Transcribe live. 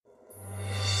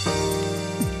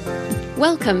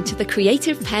Welcome to the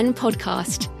Creative Pen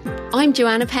podcast. I'm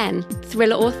Joanna Penn,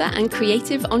 thriller author and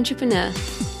creative entrepreneur,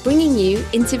 bringing you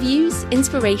interviews,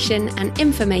 inspiration and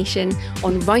information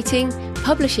on writing,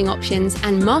 publishing options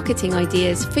and marketing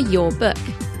ideas for your book.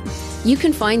 You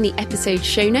can find the episode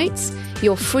show notes,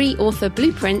 your free author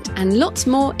blueprint and lots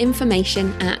more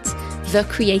information at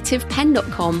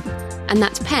thecreativepen.com, and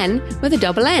that's pen with a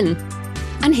double N.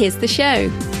 And here's the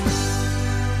show.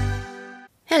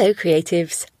 Hello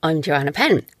creatives, I'm Joanna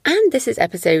Penn, and this is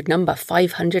episode number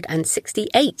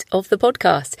 568 of the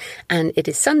podcast, and it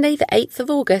is Sunday the 8th of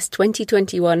August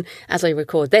 2021 as I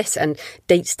record this, and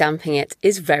date stamping it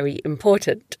is very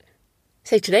important.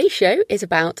 So today's show is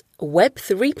about Web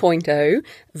 3.0,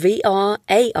 VR,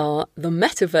 AR, the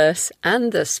Metaverse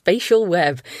and the Spatial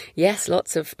Web. Yes,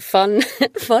 lots of fun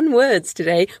words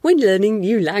today when learning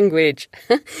new language.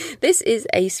 This is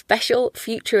a special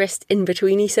futurist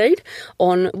in-between-isode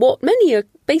on what many are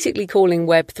basically calling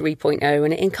Web 3.0,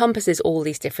 and it encompasses all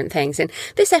these different things. And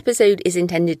this episode is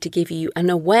intended to give you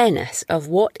an awareness of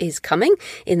what is coming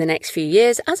in the next few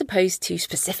years, as opposed to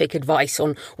specific advice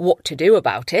on what to do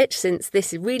about it, since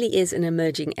this really is an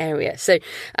emerging area. So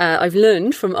I've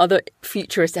learned from other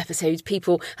futurist episodes,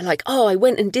 people are like, oh, I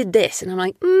went and did this. And I'm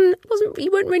like, you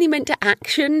weren't really meant to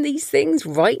action these things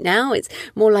right now. It's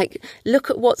more like, look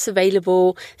at what's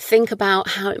available, think about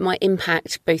how it might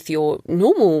impact both your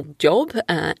normal job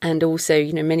and also,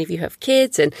 many of you have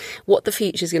kids, and what the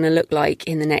future is going to look like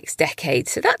in the next decade.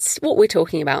 So that's what we're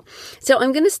talking about. So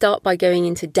I'm going to start by going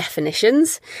into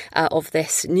definitions of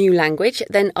this new language.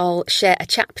 Then I'll share a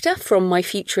chapter from my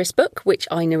futurist book, which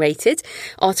I narrated,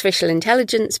 Artificial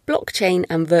Intelligence, Blockchain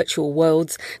and Virtual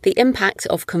Worlds, the Impact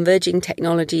of Converging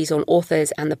Technologies on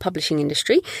Authors and the Publishing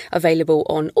Industry, available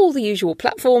on all the usual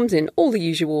platforms in all the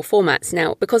usual formats.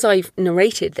 Now, because I've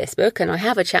narrated this book and I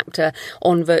have a chapter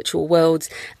on virtual worlds,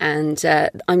 and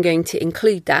I'm going to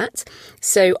include that.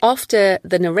 So after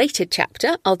the narrated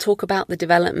chapter, I'll talk about the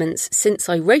developments since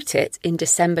I wrote it in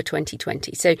December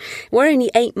 2020. So we're only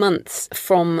 8 months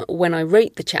from when I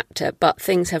wrote the chapter, but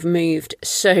things have moved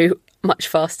so much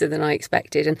faster than I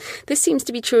expected. And this seems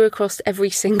to be true across every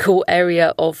single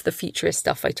area of the futurist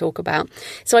stuff I talk about.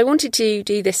 So I wanted to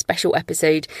do this special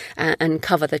episode and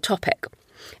cover the topic.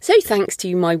 So thanks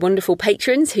to my wonderful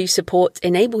patrons whose support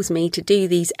enables me to do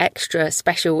these extra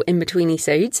special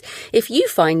in-between-episodes. If you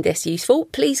find this useful,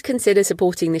 please consider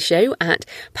supporting the show at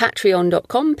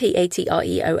patreon.com,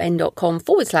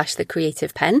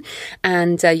 patreon.com/thecreativepen,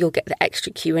 and you'll get the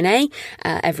extra Q&A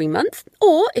every month.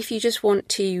 Or if you just want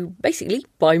to basically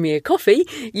buy me a coffee,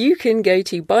 you can go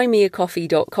to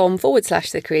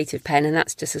buymeacoffee.com/thecreativepen, and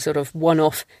that's just a sort of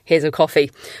one-off, here's a coffee,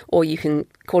 or you can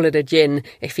call it a gin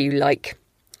if you like.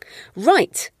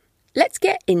 Right, let's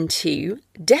get into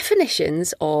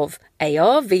definitions of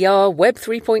AR, VR, Web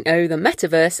 3.0, the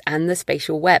Metaverse and the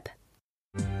Spatial Web.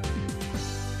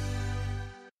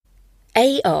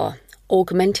 AR,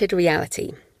 augmented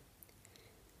reality.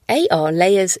 AR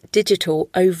layers digital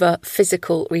over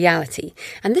physical reality,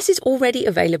 and this is already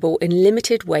available in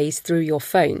limited ways through your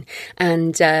phone.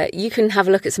 And you can have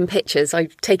a look at some pictures.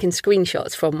 I've taken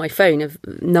screenshots from my phone of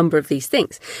a number of these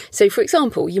things. So, for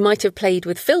example, you might have played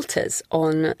with filters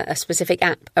on a specific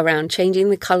app around changing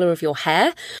the colour of your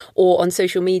hair, or on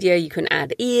social media you can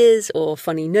add ears or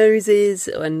funny noses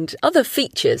and other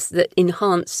features that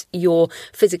enhance your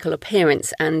physical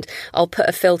appearance. And I'll put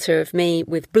a filter of me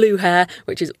with blue hair,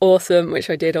 which is awesome, which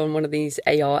I did on one of these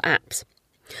AR apps.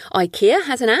 IKEA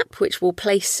has an app which will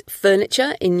place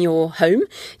furniture in your home.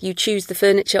 You choose the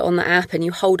furniture on the app and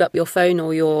you hold up your phone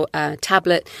or your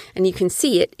tablet and you can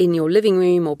see it in your living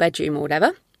room or bedroom or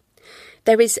whatever.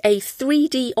 There is a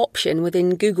 3D option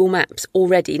within Google Maps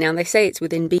already. Now, they say it's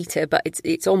within beta, but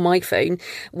it's on my phone,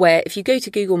 where if you go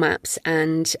to Google Maps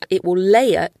and it will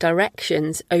layer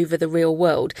directions over the real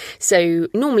world. So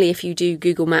normally if you do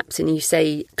Google Maps and you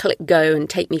say, click go and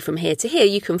take me from here to here,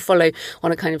 you can follow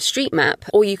on a kind of street map,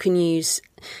 or you can use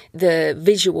the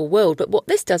visual world. But what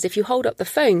this does, if you hold up the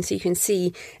phone so you can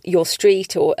see your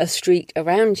street or a street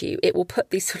around you, it will put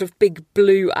these sort of big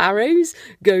blue arrows,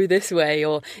 go this way,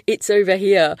 or it's over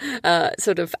here,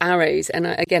 sort of arrows. And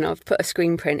again, I've put a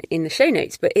screen print in the show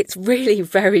notes, but it's really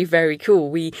very, very cool.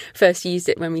 We first used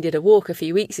it when we did a walk a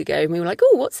few weeks ago and we were like,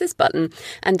 oh, what's this button?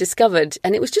 And discovered,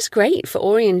 and it was just great for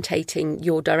orientating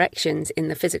your directions in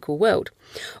the physical world.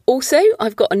 Also,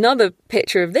 I've got another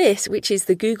picture of this, which is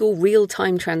the Google real-time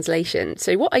real-time translation.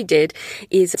 So what I did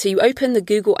is, so you open the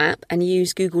Google app and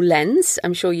use Google Lens.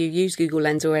 I'm sure you use Google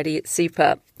Lens already. It's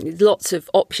super. There's lots of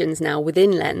options now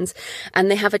within Lens,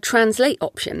 and they have a translate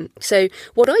option. So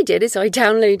what I did is I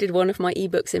downloaded one of my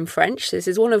ebooks in French. This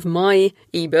is one of my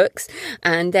ebooks,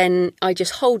 and then I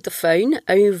just hold the phone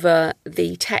over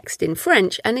the text in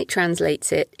French and it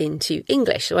translates it into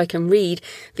English. So I can read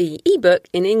the ebook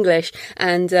in English,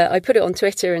 and I put it on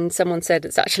Twitter and someone said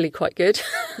it's actually quite good.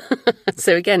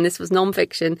 So again, this was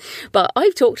non-fiction, but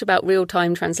I've talked about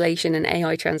real-time translation and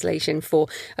AI translation for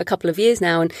a couple of years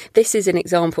now, and this is an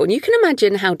example. And you can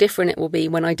imagine how different it will be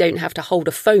when I don't have to hold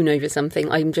a phone over something.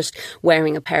 I'm just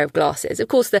wearing a pair of glasses. Of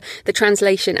course, the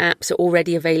translation apps are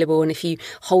already available, and if you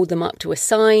hold them up to a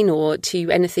sign or to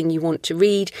anything you want to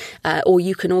read, or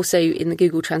you can also, in the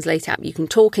Google Translate app, you can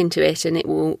talk into it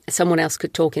and someone else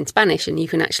could talk in Spanish and you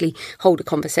can actually hold a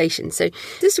conversation. So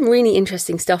there's some really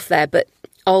interesting stuff there, but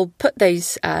I'll put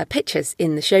those pictures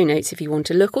in the show notes if you want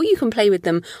to look, or you can play with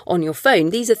them on your phone.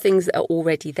 These are things that are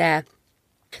already there.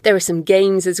 There are some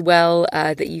games as well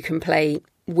that you can play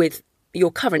with your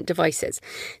current devices.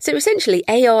 So essentially,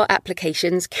 AR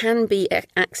applications can be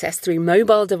accessed through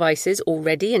mobile devices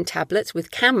already and tablets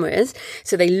with cameras.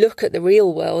 So they look at the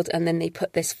real world and then they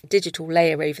put this digital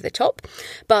layer over the top.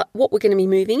 But what we're going to be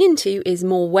moving into is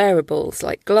more wearables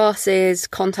like glasses,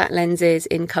 contact lenses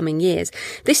in coming years.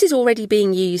 This is already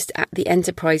being used at the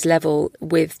enterprise level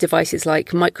with devices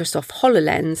like Microsoft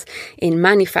HoloLens in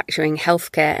manufacturing,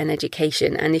 healthcare and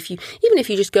education. And even if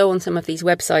you just go on some of these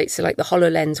websites, so like the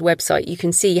HoloLens website, you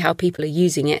can see how people are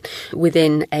using it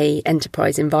within an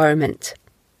enterprise environment.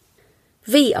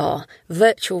 VR,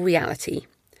 virtual reality.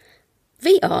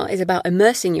 VR is about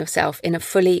immersing yourself in a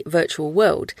fully virtual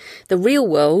world. The real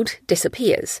world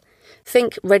disappears.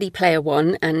 Think Ready Player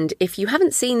One, and if you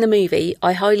haven't seen the movie,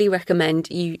 I highly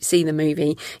recommend you see the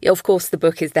movie. Of course, the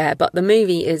book is there, but the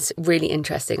movie is really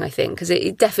interesting, I think, because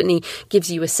it definitely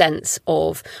gives you a sense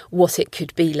of what it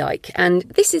could be like. And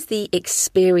this is the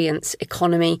experience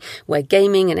economy, where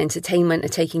gaming and entertainment are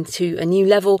taking to a new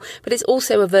level, but it's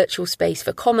also a virtual space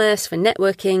for commerce, for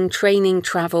networking, training,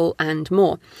 travel, and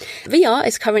more. VR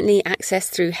is currently accessed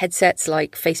through headsets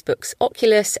like Facebook's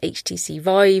Oculus, HTC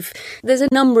Vive. There's a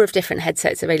number of different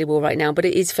headsets available right now, but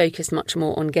it is focused much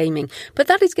more on gaming. But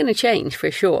that is going to change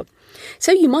for sure.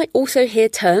 So you might also hear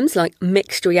terms like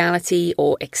mixed reality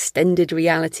or extended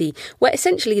reality, where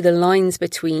essentially the lines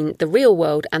between the real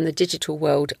world and the digital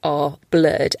world are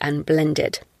blurred and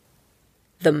blended.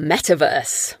 The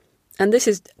Metaverse. And this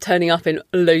is turning up in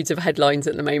loads of headlines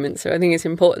at the moment, so I think it's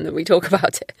important that we talk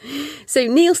about it. So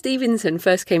Neil Stephenson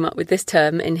first came up with this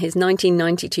term in his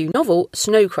 1992 novel,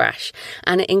 Snow Crash,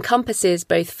 and it encompasses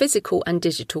both physical and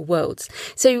digital worlds.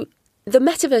 So the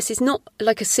metaverse is not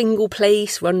like a single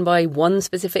place run by one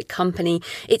specific company.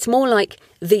 It's more like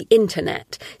the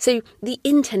internet. So the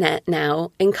internet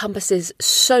now encompasses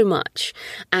so much,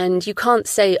 and you can't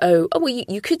say,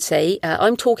 you could say,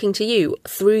 I'm talking to you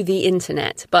through the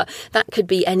internet, but that could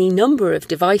be any number of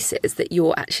devices that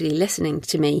you're actually listening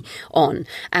to me on.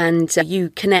 And you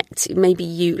connect,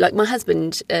 like my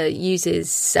husband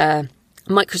uses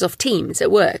Microsoft Teams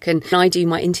at work, and I do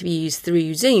my interviews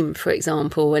through Zoom, for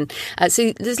example, and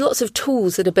so there's lots of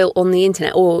tools that are built on the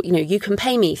internet. Or you can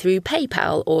pay me through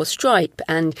PayPal or Stripe,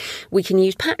 and we can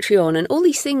use Patreon, and all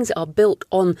these things are built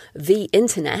on the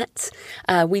internet.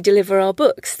 We deliver our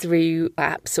books through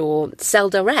apps or sell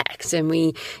direct, and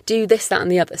we do this, that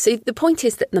and the other. So the point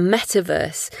is that the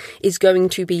metaverse is going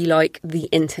to be like the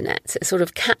internet, a sort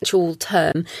of catch-all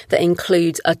term that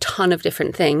includes a ton of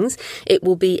different things. It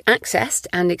will be accessed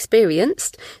and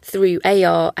experienced through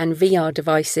AR and VR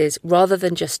devices rather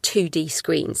than just 2D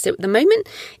screens. So at the moment,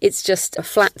 it's just a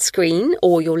flat screen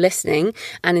or you're listening.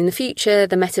 And in the future,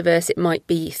 the metaverse, it might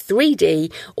be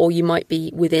 3D or you might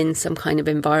be within some kind of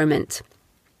environment.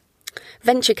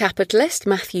 Venture capitalist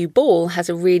Matthew Ball has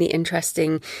a really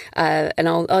interesting, and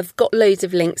I've got loads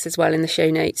of links as well in the show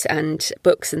notes and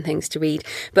books and things to read.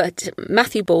 But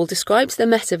Matthew Ball describes the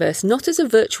metaverse not as a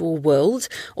virtual world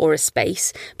or a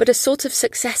space, but a sort of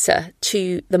successor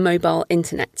to the mobile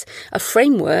internet, a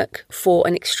framework for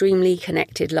an extremely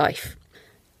connected life.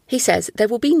 He says there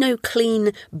will be no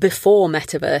clean before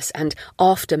metaverse and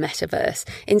after metaverse.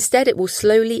 Instead, it will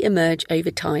slowly emerge over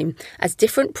time as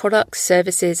different products,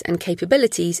 services and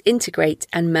capabilities integrate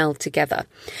and meld together.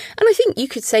 And I think you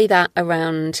could say that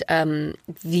around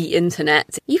the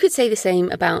internet. You could say the same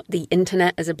about the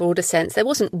internet as a broader sense. There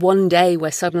wasn't one day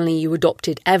where suddenly you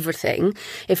adopted everything.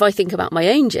 If I think about my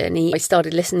own journey, I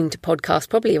started listening to podcasts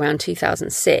probably around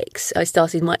 2006. I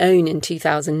started my own in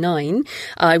 2009.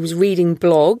 I was reading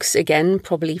blogs blogs, again,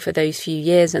 probably for those few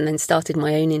years, and then started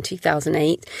my own in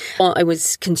 2008. I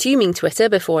was consuming Twitter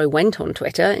before I went on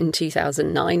Twitter in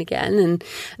 2009 again. And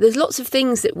there's lots of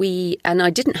things that and I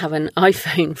didn't have an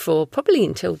iPhone for probably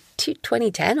until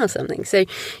 2010 or something. So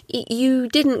you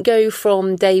didn't go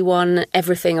from day one,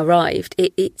 everything arrived.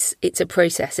 It's a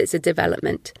process, it's a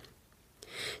development.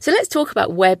 So let's talk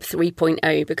about Web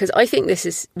 3.0, because I think this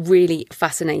is really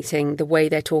fascinating, the way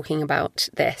they're talking about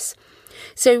this.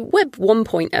 So Web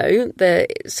 1.0, the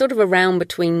sort of around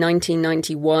between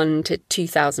 1991 to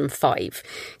 2005,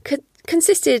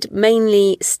 consisted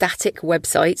mainly static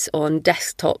websites on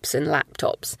desktops and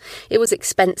laptops. It was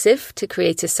expensive to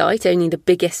create a site. Only the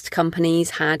biggest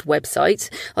companies had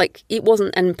websites. Like, it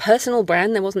wasn't a personal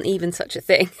brand. There wasn't even such a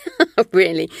thing,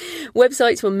 really.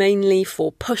 Websites were mainly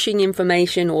for pushing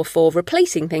information or for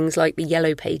replacing things like the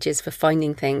yellow pages for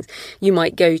finding things. You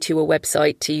might go to a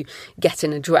website to get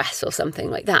an address or something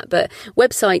like that. But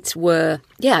websites were,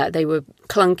 they were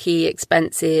clunky,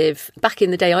 expensive. Back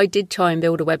in the day, I did try and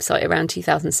build a website around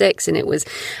 2006, and it was,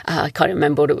 I can't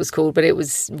remember what it was called, but it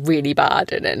was really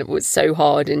bad, and it was so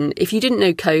hard. And if you didn't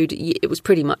know code, it was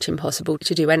pretty much impossible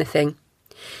to do anything.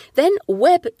 Then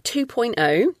Web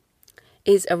 2.0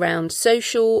 is around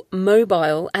social,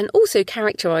 mobile, and also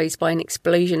characterised by an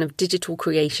explosion of digital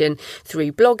creation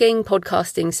through blogging,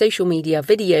 podcasting, social media,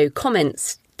 video,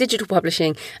 comments, digital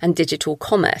publishing, and digital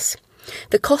commerce.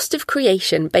 The cost of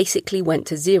creation basically went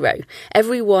to zero.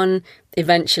 Everyone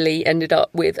eventually ended up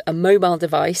with a mobile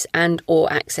device and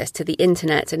or access to the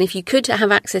internet. And if you could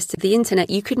have access to the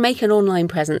internet, you could make an online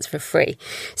presence for free.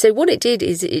 So what it did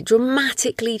is it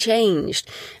dramatically changed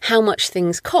how much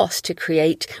things cost to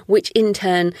create, which in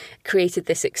turn created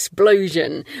this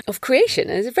explosion of creation.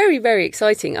 And it's very, very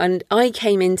exciting. And I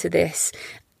came into this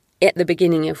at the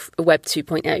beginning of Web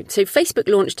 2.0. So Facebook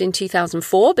launched in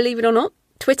 2004, believe it or not.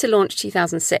 Twitter launched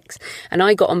 2006, and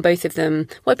I got on both of them.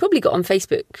 Well, I probably got on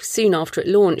Facebook soon after it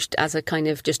launched as a kind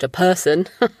of just a person,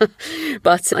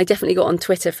 but I definitely got on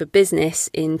Twitter for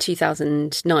business in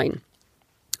 2009.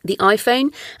 The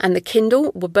iPhone and the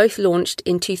Kindle were both launched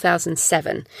in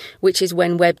 2007, which is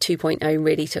when Web 2.0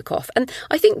 really took off. And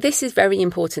I think this is very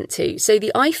important too. So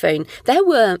the iPhone, there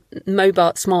were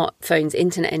mobile smartphones,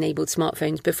 internet-enabled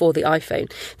smartphones before the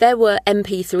iPhone. There were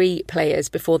MP3 players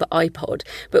before the iPod.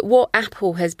 But what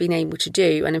Apple has been able to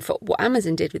do, and in fact what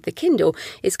Amazon did with the Kindle,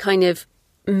 is kind of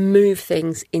move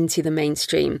things into the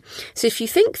mainstream. So if you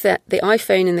think that the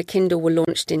iPhone and the Kindle were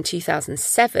launched in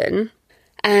 2007...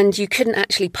 and you couldn't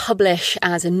actually publish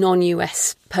as a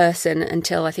non-US person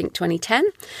until, I think, 2010.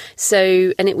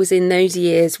 So, and it was in those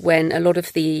years when a lot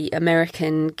of the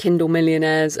American Kindle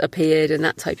millionaires appeared and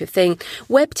that type of thing.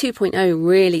 Web 2.0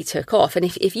 really took off. And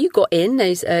if you got in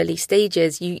those early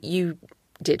stages, you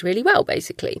did really well,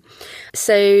 basically.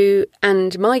 So,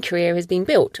 and my career has been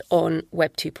built on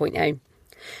Web 2.0.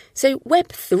 So Web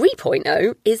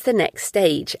 3.0 is the next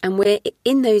stage, and we're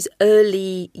in those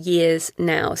early years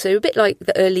now. So a bit like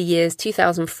the early years,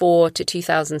 2004 to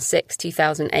 2006,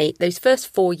 2008, those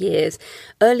first 4 years,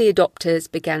 early adopters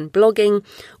began blogging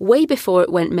way before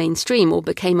it went mainstream or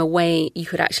became a way you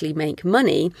could actually make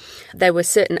money. There were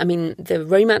the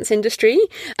romance industry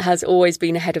has always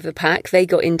been ahead of the pack. They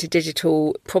got into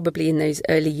digital probably in those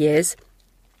early years.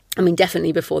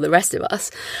 Definitely before the rest of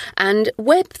us. And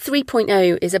Web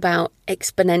 3.0 is about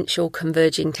exponential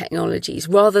converging technologies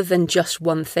rather than just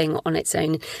one thing on its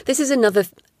own. This is another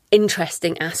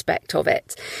interesting aspect of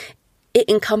it. It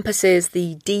encompasses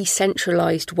the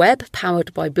decentralized web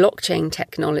powered by blockchain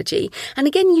technology. And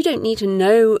again, you don't need to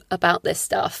know about this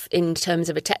stuff in terms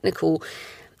of a technical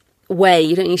way.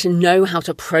 You don't need to know how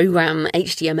to program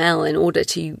HTML in order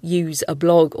to use a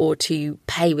blog or to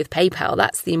pay with PayPal.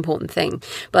 That's the important thing.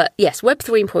 But yes, Web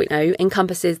 3.0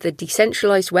 encompasses the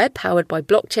decentralized web powered by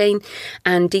blockchain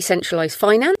and decentralized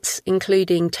finance,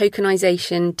 including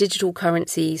tokenization, digital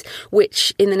currencies,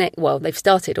 which they've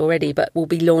started already, but will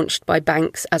be launched by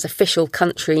banks as official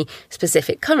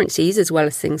country-specific currencies, as well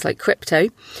as things like crypto.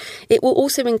 It will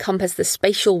also encompass the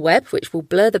spatial web, which will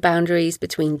blur the boundaries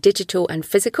between digital and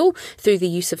physical through the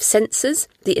use of sensors,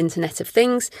 the Internet of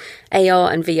Things,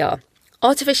 AR and VR.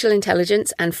 Artificial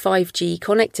intelligence and 5G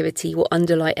connectivity will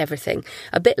underlie everything,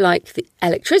 a bit like the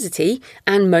electricity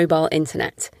and mobile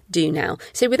internet do now.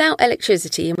 So without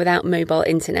electricity and without mobile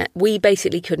internet, we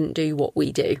basically couldn't do what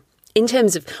we do. In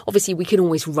terms of, obviously, we can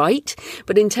always write,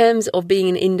 but in terms of being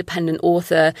an independent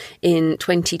author in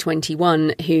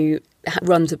 2021 who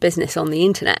runs a business on the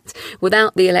internet,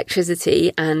 without the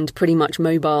electricity and pretty much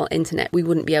mobile internet, we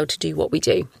wouldn't be able to do what we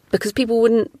do because people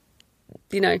wouldn't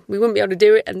we wouldn't be able to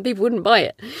do it and people wouldn't buy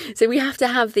it. So we have to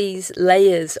have these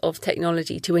layers of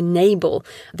technology to enable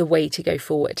the way to go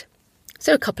forward.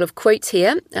 So a couple of quotes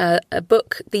here. A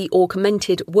book, The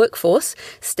Augmented Workforce,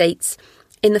 states,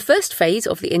 "In the first phase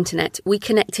of the internet, we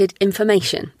connected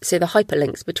information, so the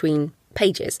hyperlinks between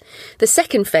pages. The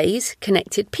second phase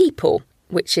connected people,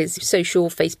 which is social,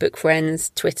 Facebook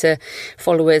friends, Twitter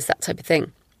followers, that type of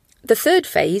thing. The third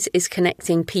phase is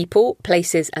connecting people,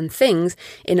 places and things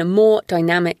in a more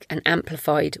dynamic and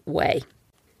amplified way."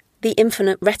 The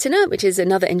Infinite Retina, which is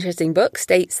another interesting book,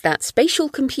 states that spatial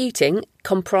computing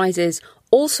comprises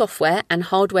all software and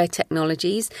hardware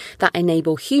technologies that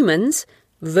enable humans,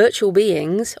 virtual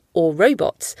beings or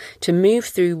robots to move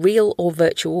through real or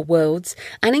virtual worlds,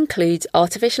 and includes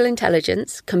artificial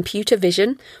intelligence, computer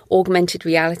vision, augmented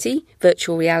reality,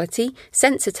 virtual reality,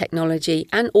 sensor technology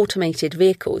and automated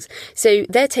vehicles. So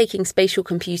they're taking spatial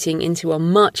computing into a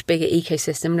much bigger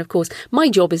ecosystem. And of course, my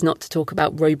job is not to talk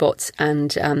about robots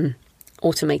and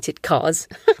automated cars,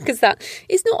 because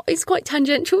it's quite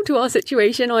tangential to our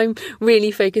situation. I'm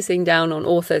really focusing down on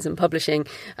authors and publishing,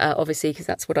 obviously, because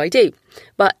that's what I do.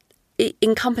 But it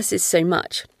encompasses so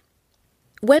much.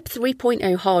 Web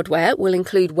 3.0 hardware will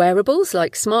include wearables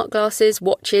like smart glasses,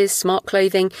 watches, smart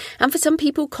clothing, and for some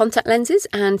people, contact lenses,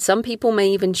 and some people may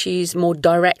even choose more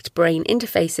direct brain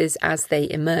interfaces as they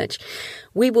emerge.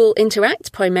 We will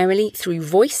interact primarily through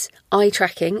voice, eye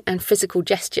tracking, and physical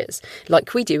gestures,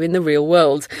 like we do in the real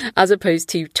world, as opposed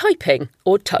to typing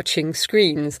or touching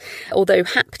screens. Although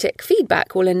haptic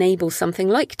feedback will enable something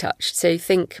like touch. So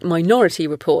think Minority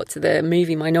Report, the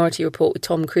movie Minority Report with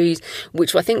Tom Cruise,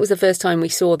 which I think was the first time we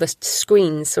saw the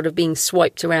screens sort of being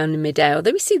swiped around in midair,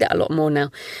 although we see that a lot more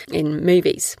now in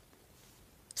movies.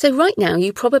 So right now,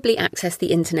 you probably access the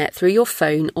internet through your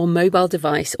phone or mobile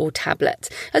device or tablet,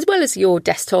 as well as your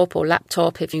desktop or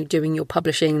laptop if you're doing your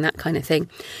publishing, that kind of thing.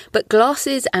 But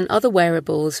glasses and other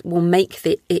wearables will make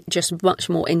it just much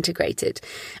more integrated.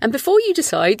 And before you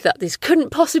decide that this couldn't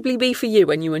possibly be for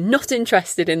you and you are not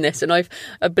interested in this, and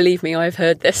believe me, I've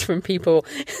heard this from people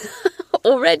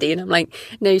already, and I'm like,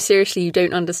 no, seriously, you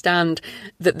don't understand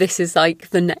that this is like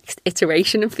the next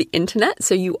iteration of the internet,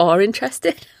 so you are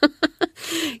interested.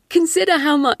 Consider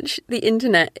how much the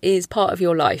internet is part of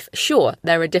your life. Sure,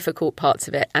 there are difficult parts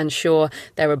of it, and sure,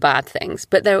 there are bad things,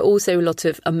 but there are also a lot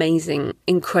of amazing,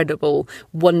 incredible,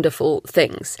 wonderful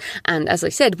things. And as I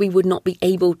said, we would not be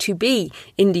able to be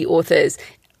indie authors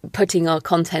putting our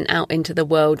content out into the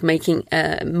world, making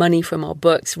money from our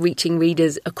books, reaching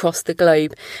readers across the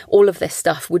globe. All of this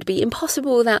stuff would be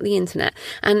impossible without the internet.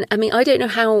 And I mean, I don't know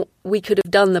how we could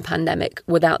have done the pandemic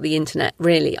without the internet,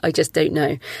 really. I just don't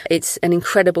know. It's an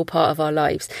incredible part of our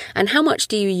lives. And how much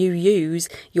do you use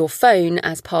your phone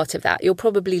as part of that? You're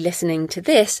probably listening to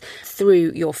this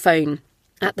through your phone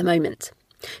at the moment.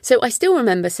 So I still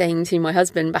remember saying to my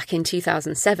husband back in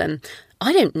 2007,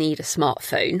 I don't need a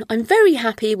smartphone. I'm very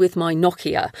happy with my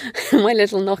Nokia, my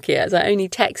little Nokia, as I only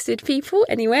texted people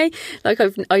anyway. Like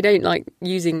I don't like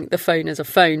using the phone as a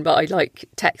phone, but I like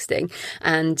texting.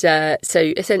 And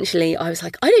so essentially I was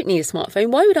like, I don't need a smartphone.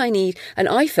 Why would I need an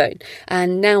iPhone?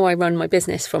 And now I run my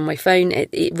business from my phone.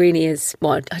 It really is,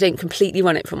 well, I don't completely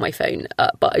run it from my phone,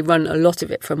 but I run a lot of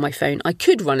it from my phone. I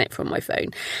could run it from my phone,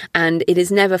 and it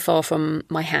is never far from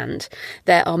my hand.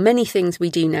 There are many things we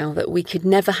do now that we could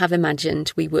never have imagined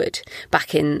we would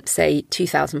back in, say,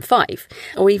 2005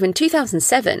 or even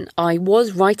 2007. I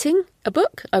was writing a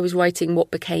book. I was writing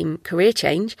what became Career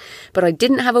Change, but I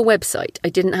didn't have a website. I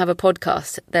didn't have a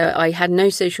podcast. I had no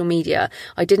social media.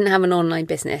 I didn't have an online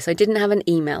business. I didn't have an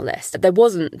email list. There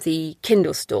wasn't the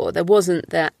Kindle store. There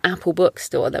wasn't the Apple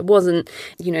bookstore. There wasn't,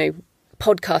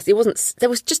 podcast. There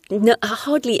was just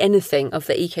hardly anything of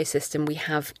the ecosystem we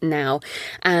have now.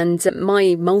 And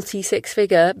my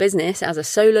multi-six-figure business as a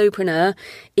solopreneur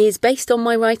is based on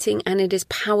my writing, and it is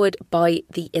powered by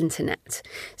the internet.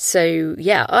 So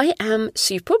yeah,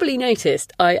 you've probably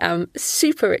noticed, I am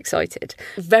super excited.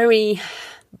 Very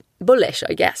bullish,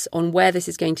 I guess, on where this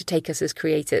is going to take us as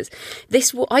creators.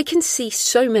 I can see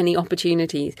so many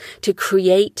opportunities to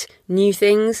create new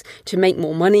things, to make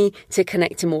more money, to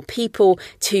connect to more people,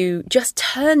 to just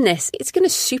turn this. It's going to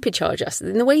supercharge us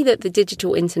in the way that the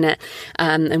digital internet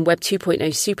and Web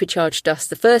 2.0 supercharged us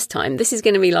the first time. This is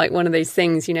going to be like one of those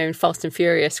things, in Fast and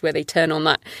Furious, where they turn on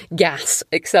that gas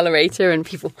accelerator and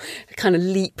people kind of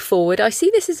leap forward. I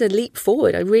see this as a leap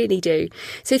forward. I really do.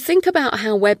 So think about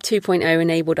how Web 2.0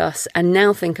 enabled us, and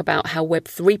now think about how Web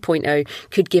 3.0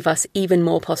 could give us even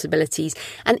more possibilities.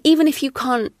 And even if you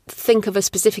can't think of a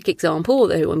specific example,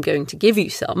 although I'm going to give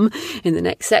you some in the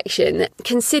next section,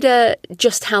 consider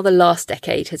just how the last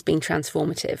decade has been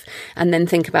transformative, and then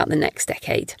think about the next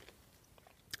decade.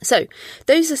 So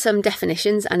those are some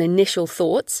definitions and initial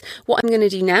thoughts. What I'm going to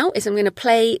do now is I'm going to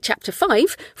play chapter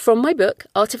 5 from my book,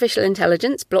 Artificial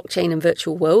Intelligence, Blockchain and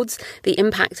Virtual Worlds, The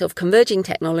Impact of Converging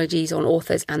Technologies on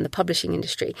Authors and the Publishing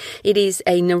Industry. It is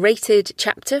a narrated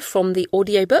chapter from the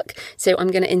audiobook, so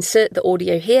I'm going to insert the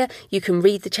audio here. You can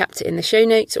read the chapter in the show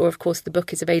notes, or of course the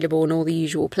book is available in all the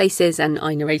usual places, and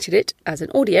I narrated it as an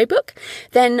audiobook.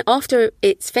 Then after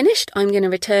it's finished, I'm going to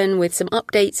return with some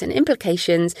updates and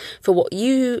implications for what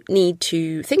you need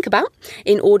to think about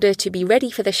in order to be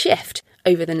ready for the shift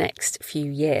over the next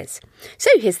few years. So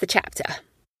here's the chapter.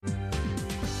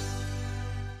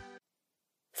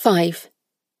 5.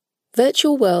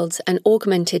 Virtual Worlds and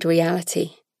Augmented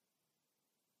Reality.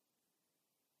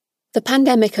 The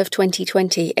pandemic of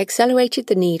 2020 accelerated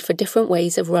the need for different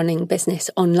ways of running business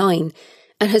online,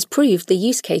 and has proved the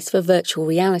use case for virtual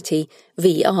reality,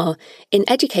 VR, in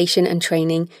education and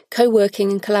training,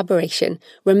 co-working and collaboration,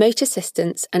 remote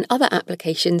assistance and other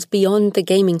applications beyond the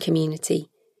gaming community.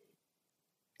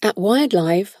 At Wired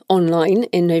Live, online,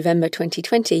 in November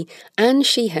 2020, Anne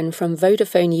Sheehan from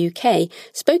Vodafone UK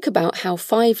spoke about how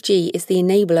 5G is the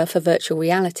enabler for virtual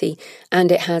reality,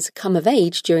 and it has come of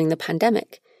age during the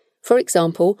pandemic. For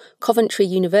example, Coventry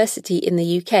University in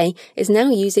the UK is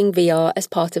now using VR as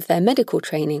part of their medical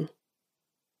training.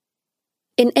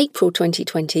 In April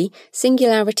 2020,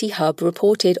 Singularity Hub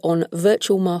reported on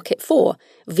Virtual Market 4,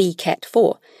 VCET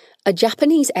 4, a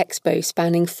Japanese expo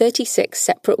spanning 36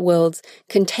 separate worlds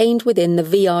contained within the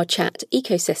VR chat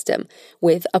ecosystem,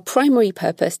 with a primary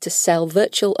purpose to sell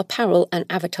virtual apparel and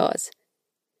avatars.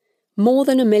 More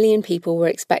than 1 million people were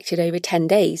expected over 10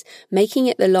 days, making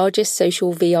it the largest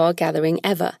social VR gathering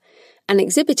ever, and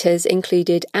exhibitors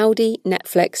included Audi,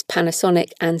 Netflix,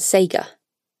 Panasonic and Sega.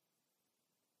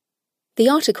 The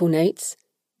article notes,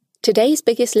 today's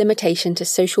biggest limitation to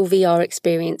social VR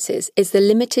experiences is the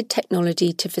limited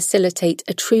technology to facilitate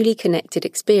a truly connected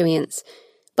experience,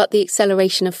 but the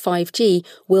acceleration of 5G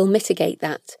will mitigate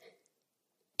that.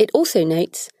 It also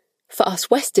notes, for us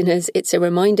Westerners, it's a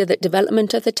reminder that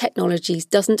development of the technologies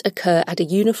doesn't occur at a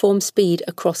uniform speed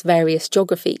across various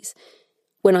geographies.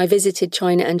 When I visited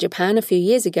China and Japan a few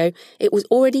years ago, it was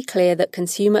already clear that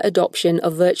consumer adoption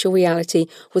of virtual reality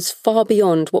was far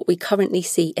beyond what we currently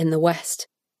see in the West.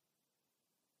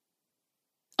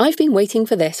 I've been waiting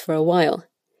for this for a while.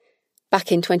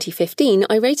 Back in 2015,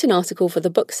 I wrote an article for the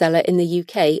bookseller in the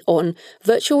UK on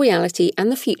virtual reality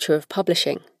and the future of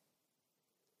publishing.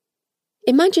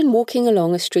 Imagine walking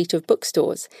along a street of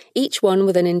bookstores, each one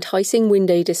with an enticing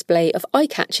window display of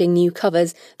eye-catching new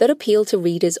covers that appeal to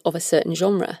readers of a certain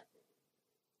genre.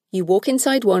 You walk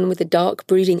inside one with the dark,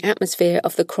 brooding atmosphere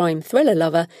of the crime thriller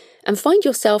lover and find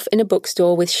yourself in a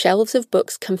bookstore with shelves of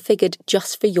books configured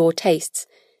just for your tastes.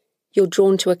 You're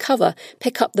drawn to a cover,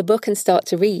 pick up the book and start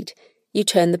to read. You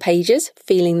turn the pages,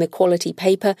 feeling the quality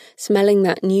paper, smelling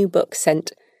that new book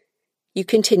scent. You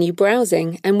continue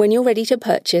browsing, and when you're ready to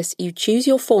purchase, you choose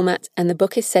your format and the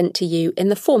book is sent to you in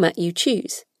the format you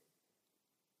choose.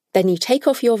 Then you take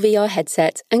off your VR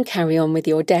headset and carry on with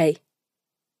your day.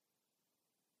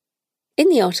 In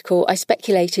the article, I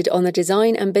speculated on the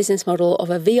design and business model of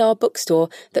a VR bookstore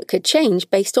that could change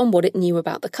based on what it knew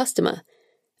about the customer.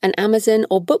 An Amazon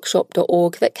or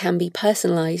bookshop.org that can be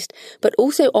personalised, but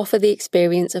also offer the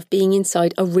experience of being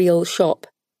inside a real shop.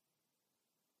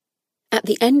 At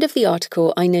the end of the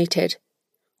article, I noted,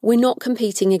 we're not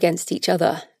competing against each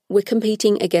other. We're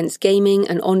competing against gaming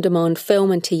and on-demand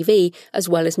film and TV, as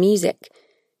well as music.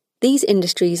 These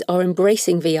industries are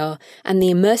embracing VR, and the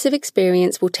immersive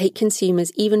experience will take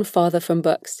consumers even farther from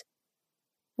books.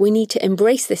 We need to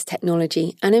embrace this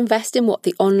technology and invest in what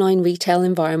the online retail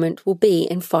environment will be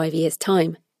in 5 years'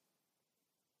 time.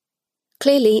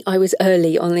 Clearly, I was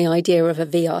early on the idea of a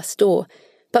VR store,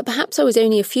 but perhaps I was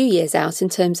only a few years out in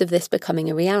terms of this becoming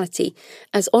a reality,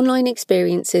 as online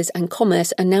experiences and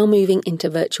commerce are now moving into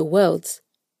virtual worlds.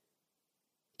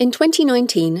 In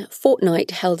 2019,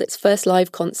 Fortnite held its first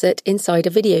live concert inside a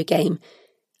video game,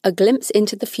 a glimpse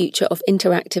into the future of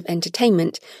interactive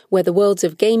entertainment, where the worlds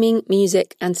of gaming,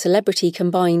 music, and celebrity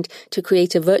combined to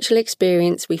create a virtual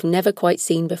experience we've never quite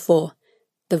seen before.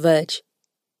 The Verge.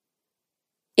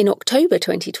 In October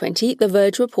 2020, The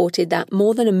Verge reported that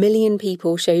more than 1 million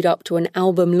people showed up to an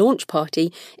album launch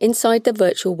party inside the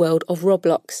virtual world of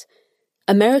Roblox.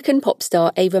 American pop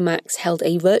star Ava Max held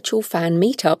a virtual fan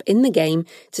meetup in the game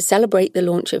to celebrate the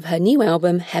launch of her new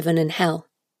album, Heaven and Hell.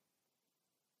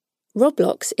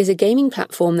 Roblox is a gaming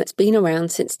platform that's been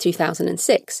around since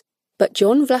 2006, But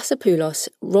John Vlasopoulos,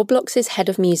 Roblox's head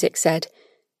of music, said,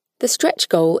 "The stretch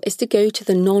goal is to go to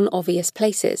the non-obvious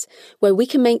places, where we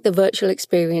can make the virtual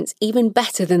experience even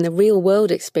better than the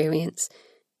real-world experience.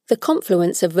 The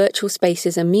confluence of virtual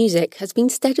spaces and music has been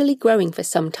steadily growing for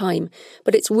some time,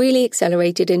 but it's really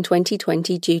accelerated in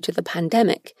 2020 due to the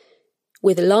pandemic.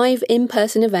 With live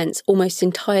in-person events almost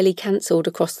entirely cancelled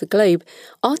across the globe,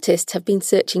 artists have been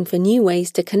searching for new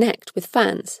ways to connect with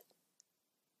fans."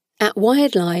 At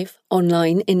Wired Live,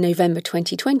 online in November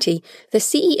 2020, the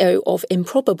CEO of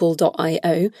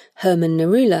Improbable.io, Herman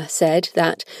Narula, said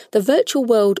that the virtual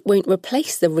world won't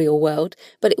replace the real world,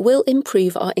 but it will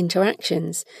improve our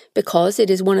interactions, because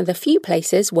it is one of the few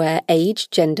places where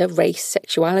age, gender, race,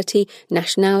 sexuality,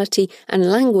 nationality, and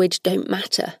language don't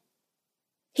matter.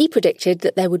 He predicted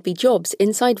that there would be jobs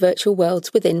inside virtual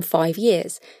worlds within 5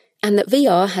 years, and that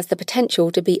VR has the potential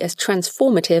to be as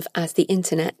transformative as the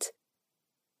internet.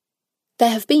 There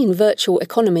have been virtual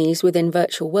economies within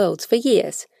virtual worlds for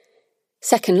years.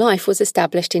 Second Life was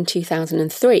established in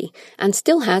 2003 and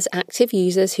still has active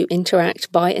users who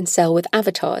interact, buy and sell with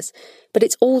avatars, but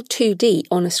it's all 2D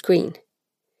on a screen.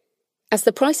 As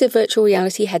the price of virtual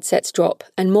reality headsets drop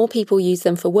and more people use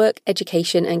them for work,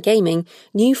 education and gaming,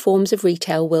 new forms of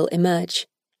retail will emerge.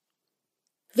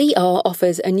 VR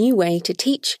offers a new way to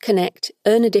teach, connect,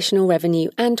 earn additional revenue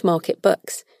and market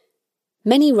books.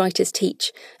 Many writers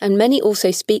teach, and many also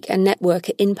speak and network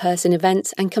at in-person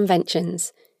events and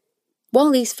conventions. While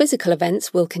these physical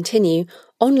events will continue,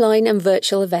 online and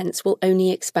virtual events will only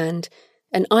expand,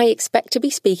 and I expect to be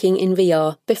speaking in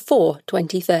VR before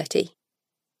 2030.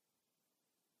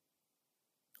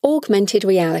 Augmented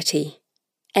reality,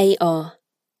 AR.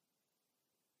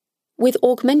 With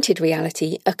augmented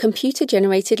reality, a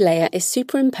computer-generated layer is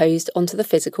superimposed onto the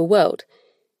physical world.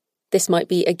 This might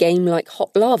be a game like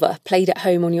Hot Lava played at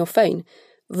home on your phone,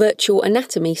 virtual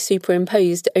anatomy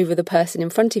superimposed over the person in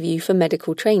front of you for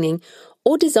medical training,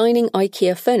 or designing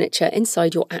IKEA furniture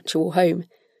inside your actual home.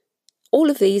 All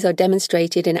of these are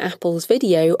demonstrated in Apple's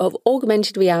video of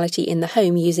augmented reality in the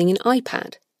home using an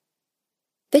iPad.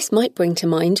 This might bring to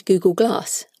mind Google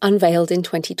Glass, unveiled in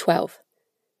 2012.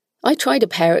 I tried a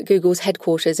pair at Google's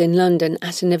headquarters in London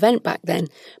at an event back then,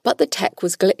 but the tech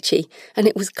was glitchy and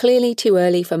it was clearly too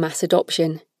early for mass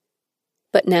adoption.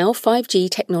 But now 5G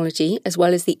technology, as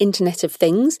well as the Internet of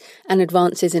Things and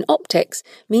advances in optics,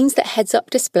 means that heads-up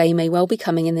display may well be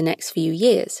coming in the next few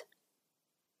years.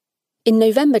 In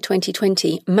November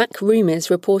 2020, Mac Rumors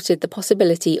reported the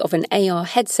possibility of an AR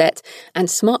headset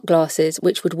and smart glasses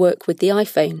which would work with the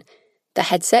iPhone. The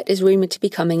headset is rumoured to be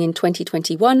coming in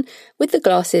 2021, with the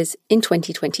glasses in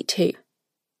 2022.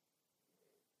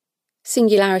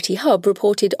 Singularity Hub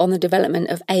reported on the development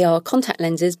of AR contact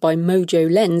lenses by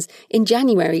Mojo Lens in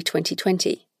January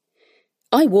 2020.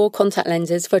 I wore contact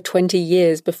lenses for 20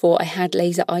 years before I had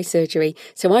laser eye surgery,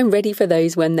 so I'm ready for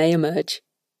those when they emerge.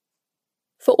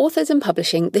 For authors and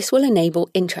publishing, this will enable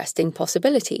interesting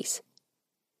possibilities.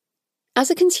 As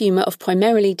a consumer of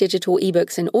primarily digital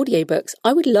ebooks and audiobooks,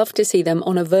 I would love to see them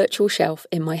on a virtual shelf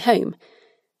in my home.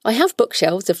 I have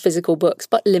bookshelves of physical books,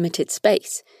 but limited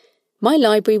space. My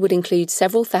library would include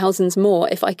several thousands more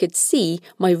if I could see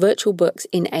my virtual books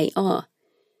in AR.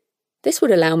 This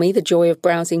would allow me the joy of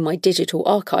browsing my digital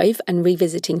archive and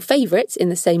revisiting favourites in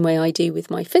the same way I do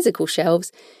with my physical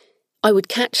shelves. I would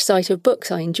catch sight of books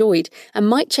I enjoyed and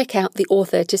might check out the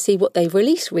author to see what they've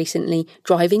released recently,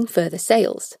 driving further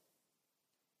sales.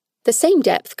 The same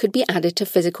depth could be added to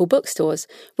physical bookstores,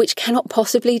 which cannot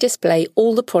possibly display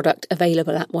all the product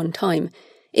available at one time,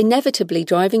 inevitably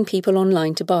driving people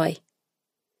online to buy.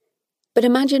 But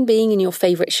imagine being in your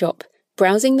favourite shop,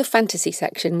 browsing the fantasy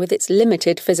section with its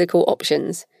limited physical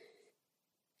options.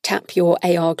 Tap your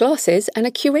AR glasses and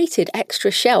a curated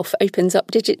extra shelf opens up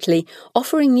digitally,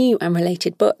 offering new and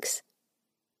related books.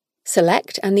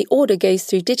 Select and the order goes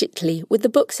through digitally with the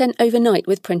book sent overnight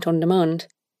with print on demand.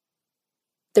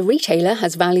 The retailer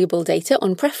has valuable data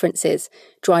on preferences,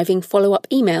 driving follow-up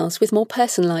emails with more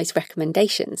personalised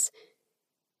recommendations.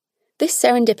 This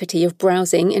serendipity of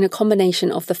browsing in a combination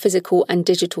of the physical and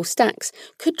digital stacks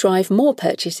could drive more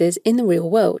purchases in the real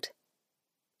world.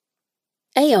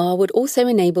 AR would also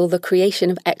enable the creation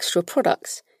of extra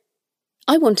products.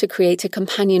 I want to create a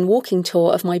companion walking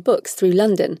tour of my books through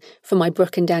London for my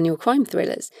Brooke and Daniel crime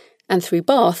thrillers, and through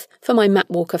Bath for my Matt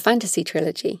Walker fantasy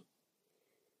trilogy.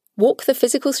 Walk the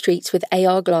physical streets with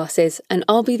AR glasses and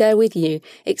I'll be there with you,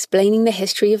 explaining the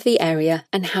history of the area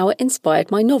and how it inspired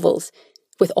my novels,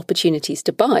 with opportunities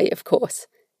to buy, of course.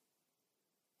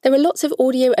 There are lots of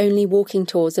audio-only walking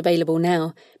tours available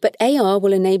now, but AR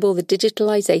will enable the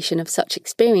digitalisation of such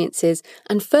experiences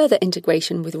and further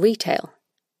integration with retail.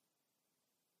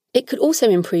 It could also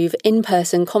improve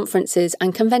in-person conferences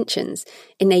and conventions,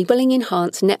 enabling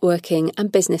enhanced networking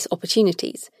and business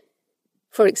opportunities.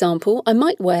 For example, I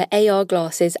might wear AR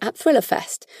glasses at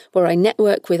Thrillerfest, where I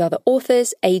network with other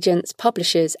authors, agents,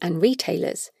 publishers, and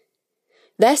retailers.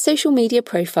 Their social media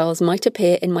profiles might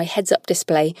appear in my heads-up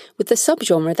display with the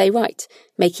subgenre they write,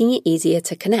 making it easier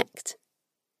to connect.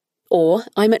 Or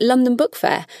I'm at London Book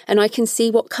Fair and I can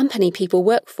see what company people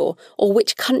work for or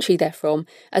which country they're from,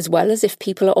 as well as if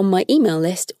people are on my email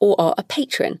list or are a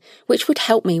patron, which would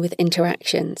help me with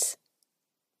interactions.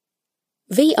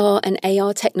 VR and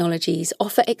AR technologies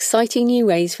offer exciting new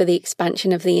ways for the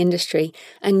expansion of the industry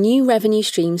and new revenue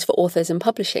streams for authors and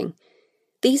publishing.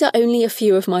 These are only a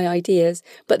few of my ideas,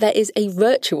 but there is a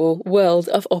virtual world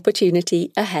of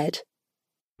opportunity ahead.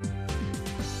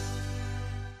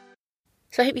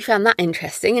 So I hope you found that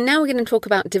interesting. And now we're going to talk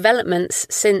about developments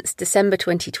since December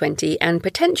 2020 and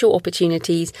potential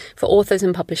opportunities for authors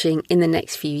and publishing in the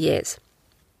next few years.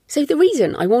 So the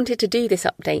reason I wanted to do this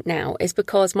update now is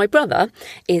because my brother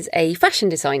is a fashion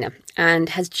designer and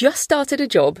has just started a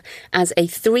job as a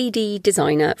 3D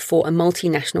designer for a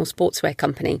multinational sportswear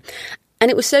company. And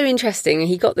it was so interesting.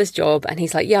 He got this job and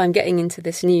he's like, yeah, I'm getting into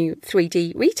this new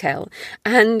 3D retail.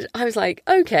 And I was like,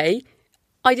 okay.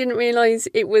 I didn't realise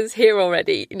it was here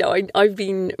already. I've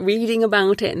been reading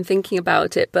about it and thinking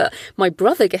about it, but my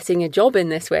brother getting a job in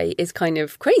this way is kind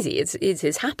of crazy. It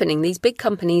is happening. These big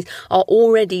companies are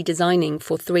already designing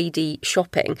for 3D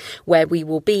shopping, where we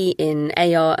will be in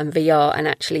AR and VR and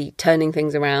actually turning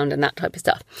things around and that type of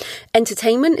stuff.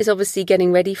 Entertainment is obviously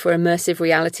getting ready for immersive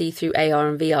reality through AR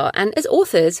and VR. And as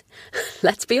authors,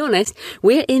 let's be honest,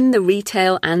 we're in the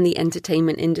retail and the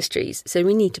entertainment industries, so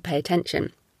we need to pay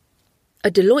attention. A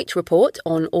Deloitte report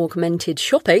on augmented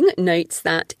shopping notes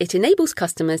that it enables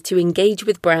customers to engage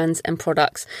with brands and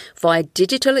products via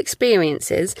digital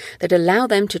experiences that allow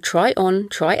them to try on,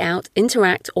 try out,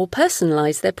 interact, or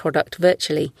personalize their product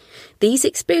virtually. These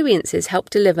experiences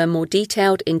help deliver more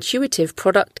detailed, intuitive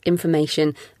product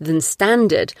information than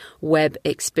standard web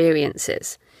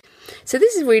experiences. So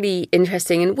this is really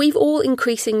interesting, and we've all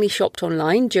increasingly shopped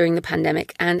online during the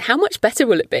pandemic, and how much better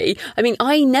will it be? I mean,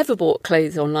 I never bought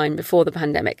clothes online before the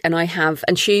pandemic,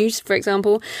 and shoes, for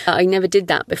example. I never did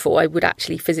that before. I would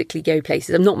actually physically go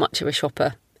places. I'm not much of a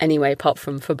shopper anyway, apart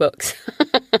from for books.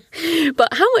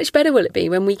 But how much better will it be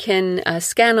when we can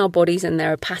scan our bodies, and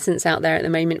there are patents out there at the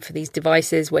moment for these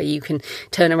devices where you can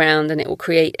turn around and it will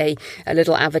create a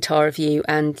little avatar of you,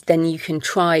 and then you can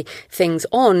try things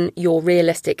on your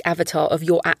realistic avatar of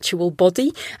your actual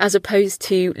body, as opposed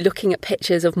to looking at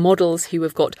pictures of models who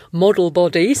have got model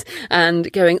bodies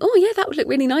and going, oh yeah, that would look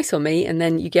really nice on me, and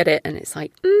then you get it and it's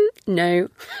like, no.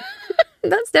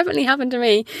 That's definitely happened to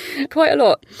me quite a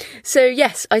lot. So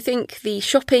yes, I think the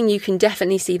shopping, you can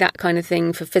definitely see that kind of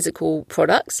thing for physical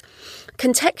products.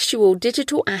 Contextual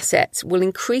digital assets will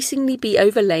increasingly be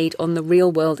overlaid on the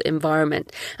real world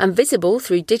environment and visible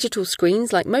through digital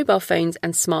screens like mobile phones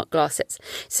and smart glasses.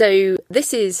 So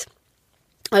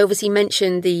I obviously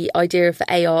mentioned the idea of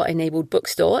the AR-enabled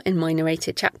bookstore in my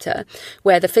narrated chapter,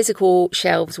 where the physical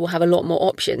shelves will have a lot more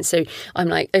options. So I'm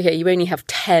like, okay, you only have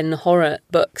 10 horror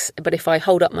books, but if I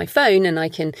hold up my phone and I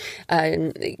can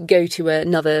go to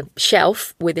another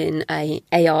shelf within a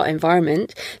AR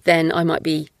environment, then I might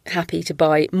be happy to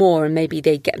buy more, and maybe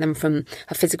they get them from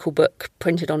a physical book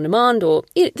printed on demand, or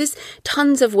there's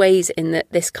tons of ways in that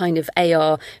this kind of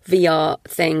AR VR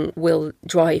thing will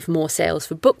drive more sales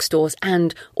for bookstores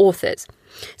and authors.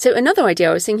 So another idea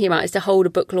I was thinking about is to hold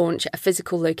a book launch at a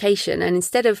physical location, and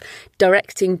instead of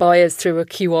directing buyers through a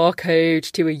QR code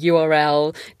to a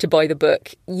URL to buy the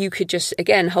book, you could just,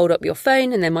 again, hold up your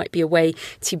phone, and there might be a way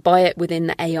to buy it within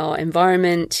the AR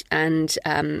environment and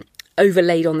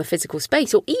overlaid on the physical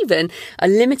space, or even a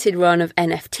limited run of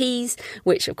NFTs,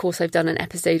 which of course I've done an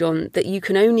episode on, that you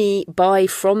can only buy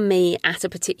from me at a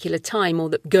particular time, or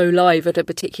that go live at a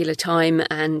particular time.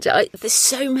 And there's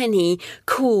so many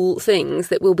cool things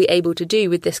that we'll be able to do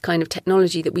with this kind of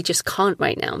technology that we just can't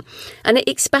right now. And it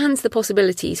expands the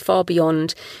possibilities far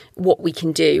beyond what we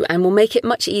can do, and will make it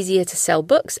much easier to sell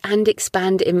books and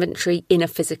expand inventory in a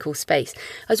physical space,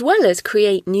 as well as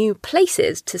create new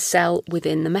places to sell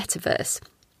within the metaverse.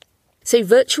 So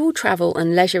virtual travel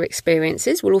and leisure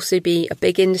experiences will also be a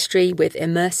big industry, with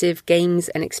immersive games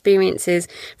and experiences.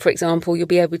 For example, you'll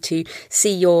be able to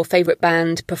see your favourite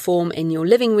band perform in your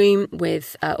living room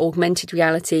with augmented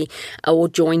reality, or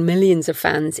join millions of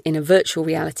fans in a virtual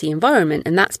reality environment.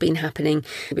 And that's been happening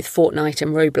with Fortnite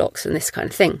and Roblox and this kind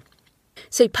of thing.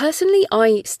 So personally,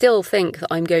 I still think that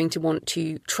I'm going to want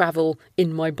to travel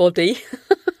in my body.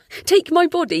 take my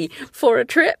body for a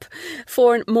trip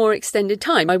for a more extended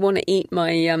time. I want to eat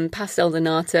my pastel de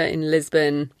nata in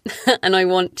Lisbon and I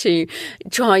want to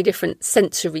try different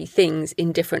sensory things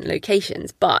in different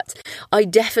locations. But I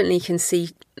definitely can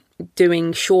see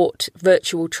doing short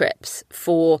virtual trips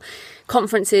for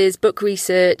conferences, book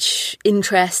research,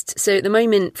 interest. So at the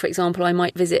moment, for example, I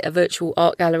might visit a virtual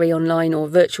art gallery online or a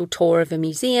virtual tour of a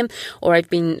museum, or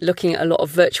I've been looking at a lot of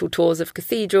virtual tours of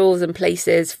cathedrals and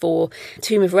places for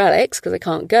Tomb of Relics because I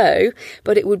can't go,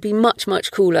 but it would be much,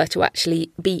 much cooler to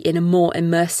actually be in a more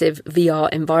immersive VR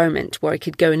environment where I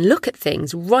could go and look at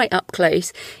things right up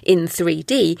close in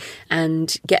 3D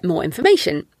and get more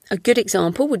information. A good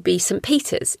example would be St.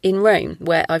 Peter's in Rome,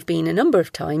 where I've been a number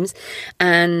of times,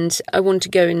 and I want to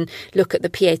go and look at the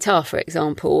Pietà, for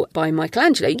example, by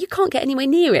Michelangelo. You can't get anywhere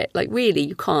near it, like really,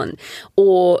 you can't.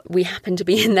 Or we happened to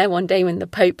be in there one day when the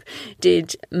Pope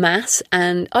did Mass,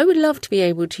 and I would love to be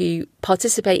able to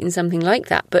participate in something like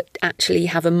that, but actually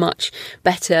have a much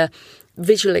better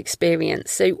visual experience.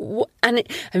 So,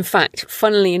 in fact,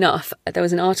 funnily enough, there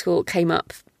was an article that came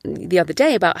up the other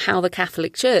day about how the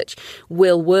Catholic Church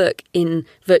will work in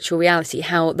virtual reality,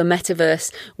 how the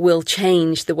metaverse will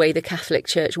change the way the Catholic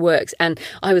Church works. And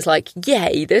I was like,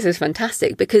 yay, this is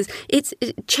fantastic, because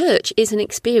church is an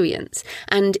experience.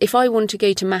 And if I want to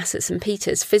go to Mass at St.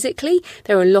 Peter's physically,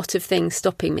 there are a lot of things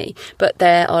stopping me. But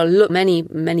there are many,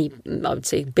 I would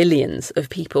say billions of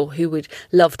people who would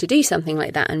love to do something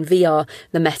like that. And VR,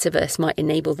 the metaverse, might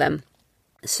enable them.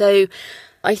 So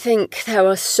I think there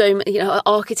are so many,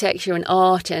 architecture and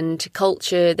art and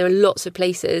culture. There are lots of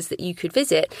places that you could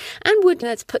visit, and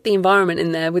let's put the environment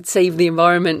in there, would save the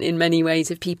environment in many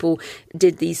ways if people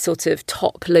did these sort of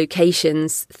top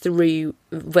locations through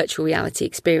virtual reality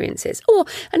experiences. Or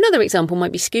another example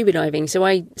might be scuba diving. So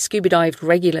I scuba dived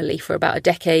regularly for about a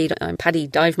decade. I'm Paddy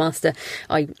Dive Master.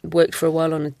 I worked for a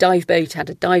while on a dive boat,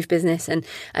 had a dive business, and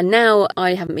now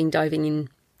I haven't been diving in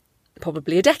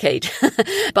probably a decade.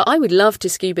 But I would love to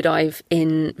scuba dive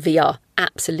in VR.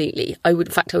 Absolutely. I would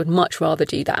much rather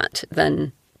do that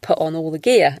than put on all the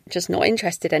gear. Just not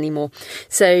interested anymore.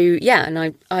 So yeah,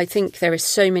 and I think there are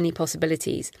so many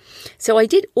possibilities. So I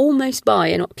did almost buy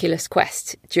an Oculus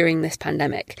Quest during this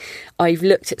pandemic. I've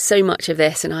looked at so much of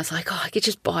this and I was like, I could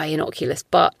just buy an Oculus,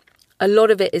 but a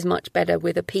lot of it is much better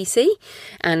with a PC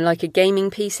and like a gaming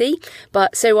PC.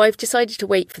 But so I've decided to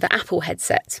wait for the Apple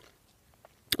headset,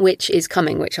 which is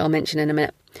coming, which I'll mention in a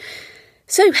minute.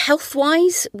 So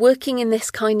health-wise, working in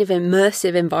this kind of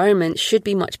immersive environment should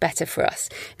be much better for us.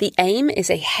 The aim is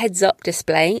a heads-up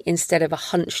display instead of a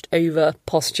hunched-over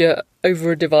posture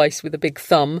over a device with a big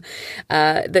thumb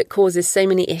that causes so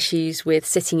many issues with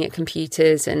sitting at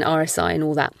computers and RSI and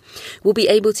all that. We'll be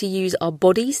able to use our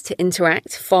bodies to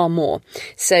interact far more.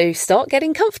 So start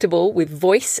getting comfortable with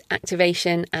voice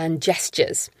activation and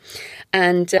gestures.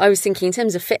 And I was thinking in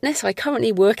terms of fitness, I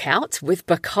currently work out with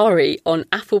Bakari on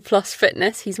Apple Plus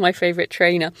Fitness. He's my favourite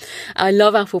trainer. I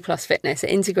love Apple Plus Fitness. It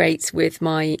integrates with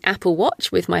my Apple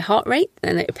Watch with my heart rate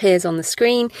and it appears on the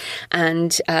screen,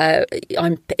 and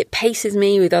it paces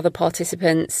me with other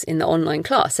participants in the online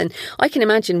class. And I can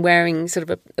imagine wearing sort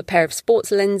of a pair of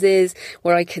sports lenses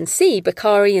where I can see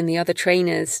Bakari and the other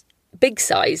trainers big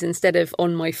size instead of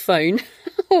on my phone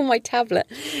or my tablet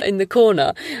in the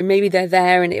corner. Maybe they're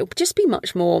there and it'll just be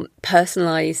much more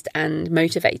personalised and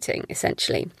motivating,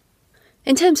 essentially.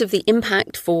 In terms of the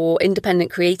impact for independent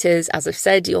creators, as I've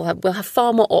said, we'll have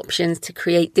far more options to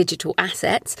create digital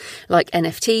assets like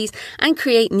NFTs and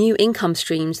create new income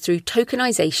streams through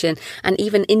tokenization and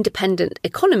even independent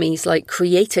economies like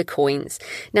creator coins.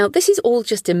 Now, this is all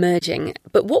just emerging,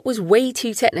 but what was way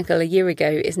too technical a year ago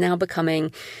is now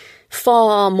becoming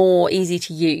far more easy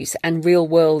to use and real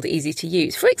world easy to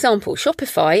use. For example,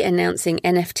 Shopify announcing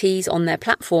NFTs on their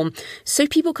platform so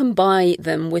people can buy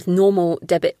them with normal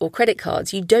debit or credit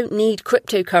cards. You don't need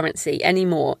cryptocurrency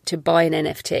anymore to buy an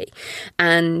NFT.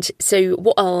 And so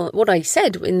what I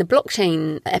said in the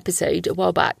blockchain episode a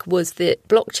while back was that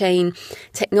blockchain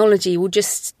technology will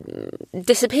just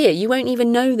disappear. You won't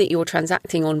even know that you're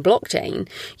transacting on blockchain.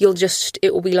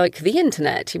 It will be like the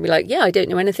internet. You'll be like, yeah, I don't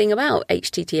know anything about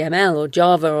HTML or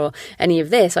Java or any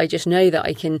of this. I just know that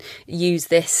I can use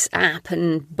this app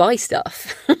and buy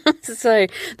stuff. So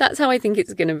that's how I think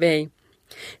it's going to be.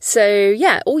 So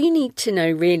yeah, all you need to know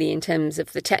really in terms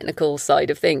of the technical side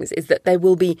of things is that there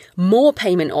will be more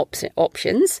payment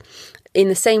options. In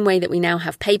the same way that we now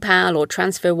have PayPal or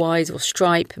TransferWise or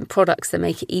Stripe and products that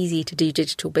make it easy to do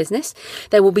digital business,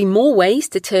 there will be more ways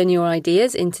to turn your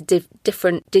ideas into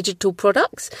different digital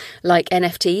products like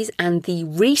NFTs, and the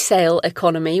resale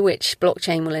economy, which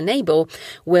blockchain will enable,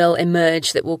 will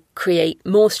emerge that will create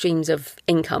more streams of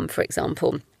income, for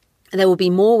example. There will be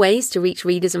more ways to reach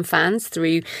readers and fans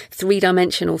through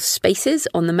three-dimensional spaces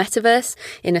on the Metaverse,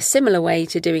 in a similar way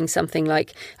to doing something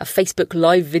like a Facebook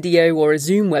Live video or a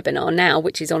Zoom webinar now,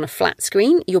 which is on a flat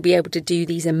screen. You'll be able to do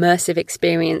these immersive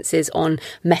experiences on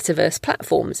Metaverse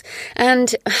platforms.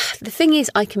 And the thing is,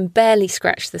 I can barely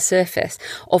scratch the surface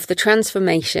of the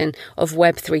transformation of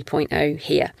Web 3.0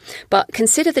 here. But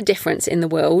consider the difference in the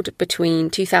world between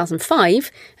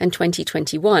 2005 and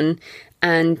 2021,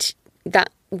 and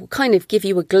that will kind of give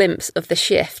you a glimpse of the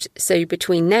shift. So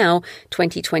between now,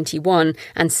 2021,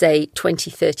 and say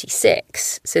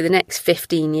 2036, so the next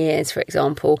 15 years, for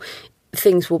example,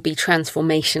 things will be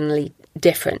transformationally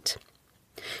different.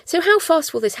 So how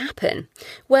fast will this happen?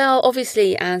 Well,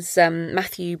 obviously, as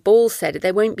Matthew Ball said,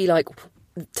 there won't be like,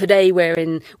 today we're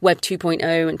in Web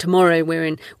 2.0 and tomorrow we're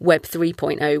in Web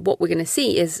 3.0. What we're going to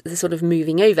see is the sort of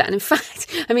moving over. And in fact,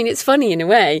 I mean, it's funny in a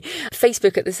way.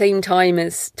 Facebook at the same time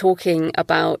as talking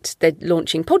about they're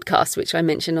launching podcasts, which I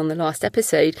mentioned on the last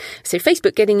episode. So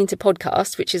Facebook getting into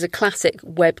podcasts, which is a classic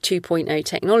Web 2.0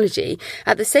 technology.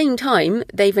 At the same time,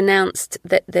 they've announced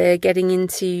that they're getting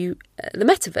into the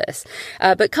Metaverse.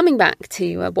 But coming back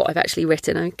to what I've actually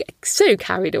written, I get so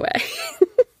carried away.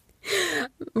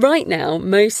 Right now,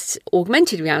 most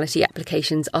augmented reality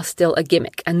applications are still a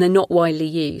gimmick and they're not widely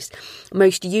used.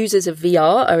 Most users of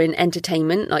VR are in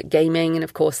entertainment, like gaming, and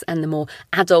of course, and the more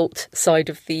adult side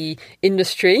of the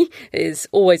industry is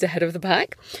always ahead of the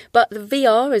pack. But the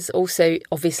VR is also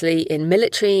obviously in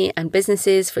military and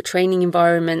businesses for training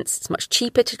environments. It's much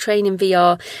cheaper to train in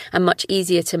VR and much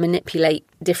easier to manipulate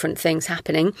different things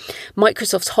happening.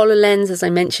 Microsoft's HoloLens, as I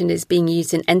mentioned, is being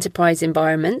used in enterprise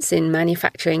environments, in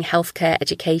manufacturing, healthcare,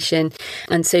 education.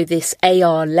 And so this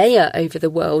AR layer over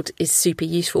the world is super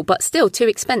useful, but still too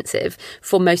expensive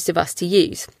for most of us to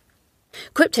use.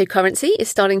 Cryptocurrency is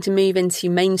starting to move into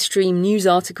mainstream news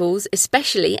articles,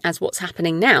 especially as what's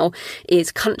happening now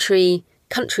is country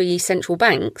central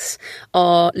banks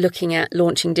are looking at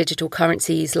launching digital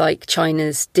currencies like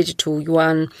China's digital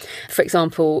yuan. For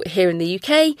example, here in the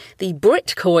UK, the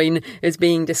Britcoin is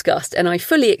being discussed, and I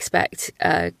fully expect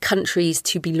countries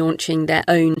to be launching their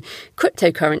own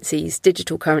cryptocurrencies,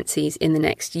 digital currencies, in the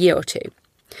next year or two.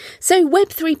 So Web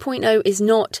 3.0 is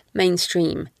not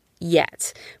mainstream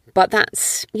yet, but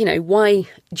that's, why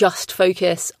just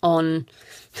focus on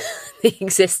the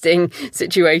existing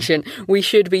situation. We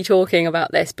should be talking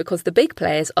about this because the big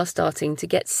players are starting to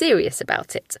get serious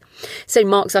about it. So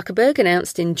Mark Zuckerberg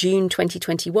announced in June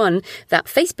 2021 that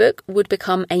Facebook would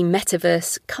become a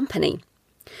Metaverse company.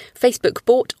 Facebook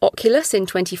bought Oculus in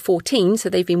 2014, so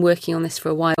they've been working on this for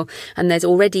a while, and there's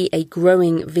already a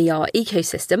growing VR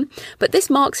ecosystem, but this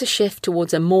marks a shift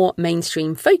towards a more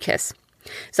mainstream focus.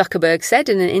 Zuckerberg said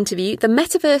in an interview, the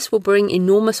Metaverse will bring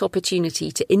enormous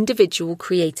opportunity to individual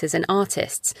creators and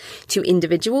artists, to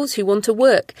individuals who want to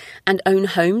work and own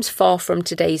homes far from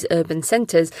today's urban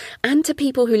centres, and to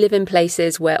people who live in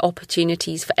places where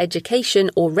opportunities for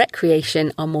education or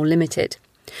recreation are more limited.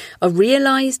 A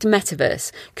realised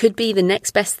Metaverse could be the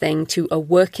next best thing to a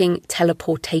working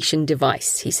teleportation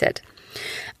device, he said.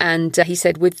 And he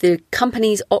said with the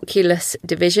company's Oculus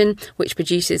division, which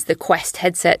produces the Quest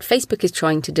headset, Facebook is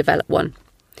trying to develop one.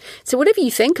 So whatever you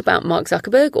think about Mark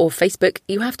Zuckerberg or Facebook,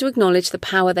 you have to acknowledge the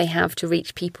power they have to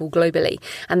reach people globally.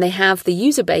 And they have the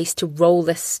user base to roll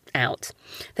this out.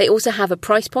 They also have a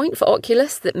price point for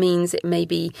Oculus that means it may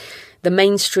be the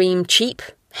mainstream cheap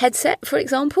headset, for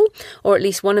example, or at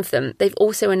least one of them. They've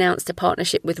also announced a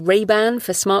partnership with Ray-Ban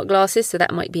for smart glasses, so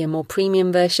that might be a more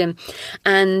premium version.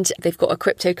 And they've got a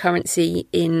cryptocurrency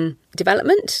in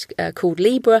development called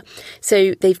Libra.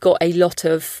 So they've got a lot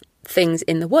of things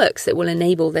in the works that will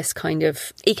enable this kind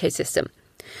of ecosystem.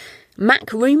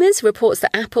 Mac Rumors reports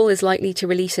that Apple is likely to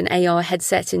release an AR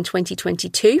headset in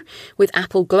 2022, with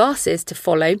Apple glasses to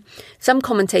follow. Some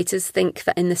commentators think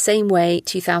that in the same way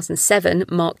 2007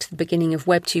 marked the beginning of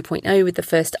Web 2.0 with the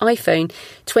first iPhone,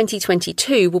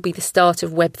 2022 will be the start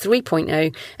of Web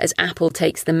 3.0 as Apple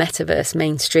takes the metaverse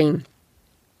mainstream.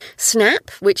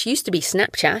 Snap, which used to be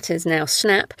Snapchat, is now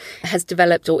Snap, has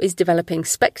developed or is developing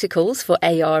spectacles for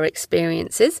AR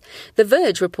experiences. The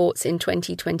Verge reports in July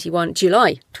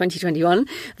 2021,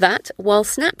 that while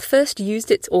Snap first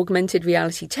used its augmented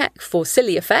reality tech for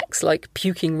silly effects like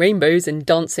puking rainbows and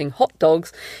dancing hot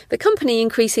dogs, the company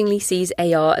increasingly sees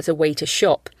AR as a way to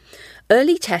shop.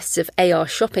 Early tests of AR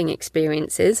shopping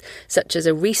experiences, such as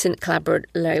a recent collaboration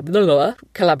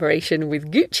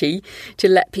with Gucci to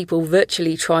let people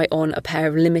virtually try on a pair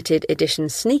of limited edition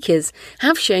sneakers,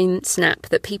 have shown Snap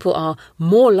that people are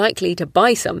more likely to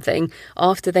buy something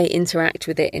after they interact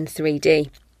with it in 3D.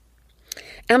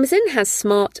 Amazon has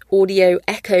smart audio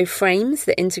Echo frames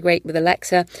that integrate with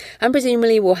Alexa and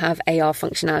presumably will have AR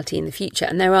functionality in the future.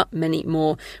 And there are many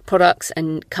more products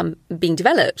and being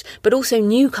developed, but also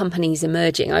new companies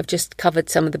emerging. I've just covered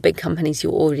some of the big companies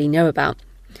you already know about.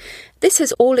 This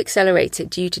has all accelerated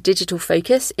due to digital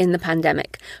focus in the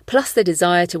pandemic, plus the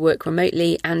desire to work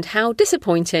remotely and how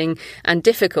disappointing and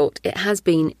difficult it has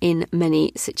been in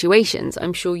many situations.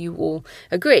 I'm sure you all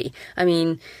agree. I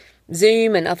mean,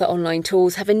 Zoom and other online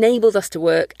tools have enabled us to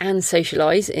work and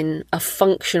socialise in a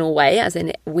functional way, as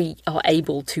in we are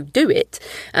able to do it,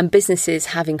 and businesses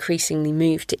have increasingly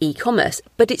moved to e-commerce,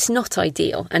 but it's not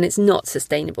ideal and it's not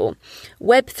sustainable.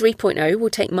 Web 3.0 will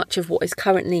take much of what is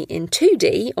currently in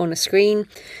 2D on a screen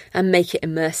and make it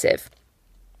immersive.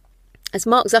 As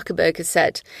Mark Zuckerberg has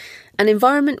said, an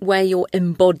environment where you're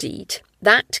embodied.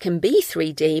 That can be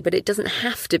 3D, but it doesn't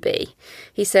have to be.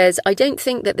 He says, I don't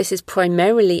think that this is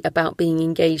primarily about being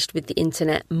engaged with the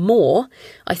internet more.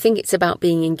 I think it's about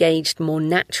being engaged more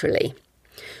naturally.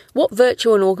 What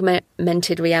virtual and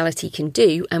augmented reality can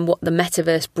do, and what the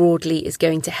metaverse broadly is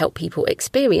going to help people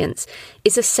experience,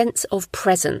 is a sense of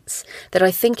presence that I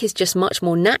think is just much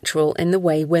more natural in the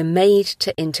way we're made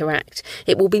to interact.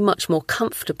 It will be much more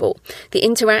comfortable. The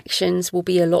interactions will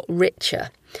be a lot richer.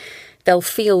 They'll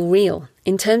feel real.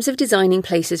 In terms of designing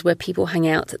places where people hang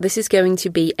out, this is going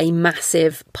to be a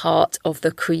massive part of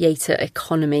the creator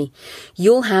economy.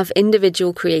 You'll have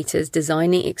individual creators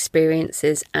designing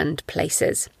experiences and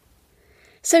places.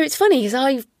 So it's funny because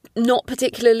I've not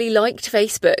particularly liked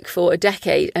Facebook for a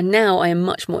decade, and now I am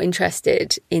much more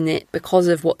interested in it because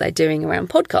of what they're doing around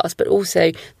podcasts, but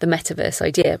also the metaverse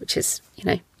idea, which is,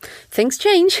 things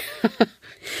change.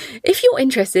 If you're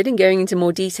interested in going into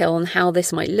more detail on how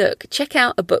this might look, check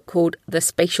out a book called The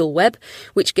Spatial Web,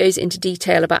 which goes into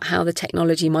detail about how the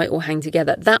technology might all hang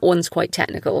together. That one's quite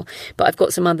technical, but I've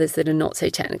got some others that are not so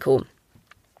technical.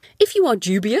 If you are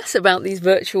dubious about these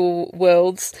virtual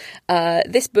worlds,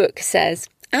 this book says,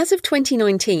 as of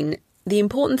 2019, the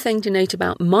important thing to note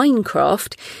about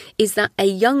Minecraft is that a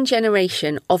young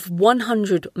generation of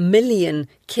 100 million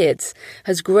kids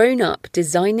has grown up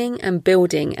designing and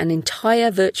building an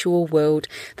entire virtual world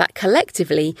that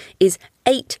collectively is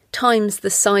 8 times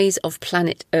the size of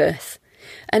planet Earth.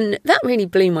 And that really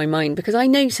blew my mind because I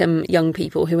know some young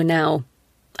people who are now,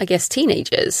 I guess,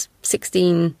 teenagers,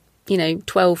 16,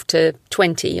 12 to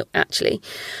 20 actually,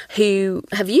 who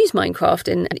have used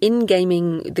Minecraft and in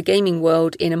the gaming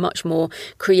world in a much more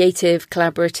creative,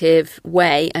 collaborative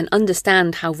way and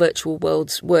understand how virtual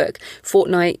worlds work.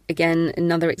 Fortnite, again,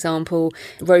 another example,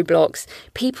 Roblox.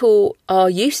 People are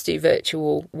used to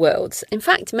virtual worlds. In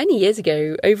fact, many years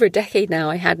ago, over a decade now,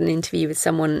 I had an interview with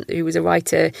someone who was a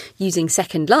writer using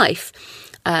Second Life.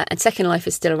 And Second Life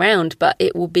is still around, but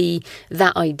it will be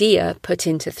that idea put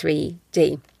into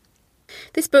 3D.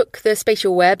 This book, The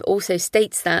Spatial Web, also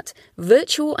states that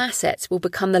virtual assets will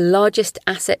become the largest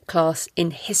asset class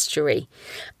in history.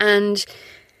 And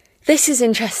this is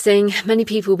interesting. Many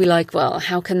people will be like, well,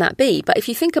 how can that be? But if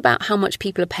you think about how much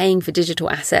people are paying for digital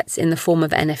assets in the form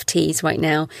of NFTs right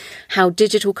now, how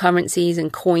digital currencies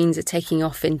and coins are taking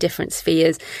off in different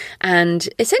spheres, and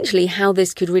essentially how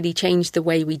this could really change the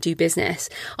way we do business,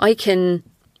 I can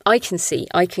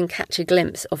catch a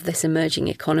glimpse of this emerging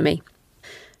economy.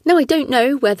 Now, I don't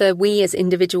know whether we as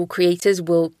individual creators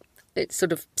will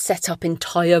sort of set up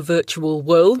entire virtual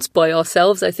worlds by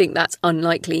ourselves. I think that's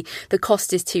unlikely. The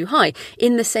cost is too high.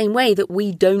 In the same way that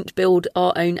we don't build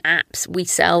our own apps, we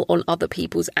sell on other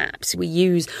people's apps. We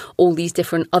use all these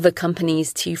different other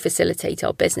companies to facilitate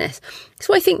our business.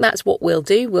 So I think that's what we'll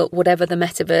do. Whatever the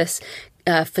metaverse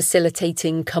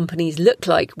facilitating companies look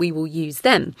like, we will use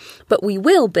them. But we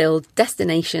will build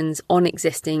destinations on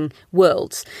existing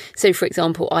worlds. So, for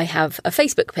example, I have a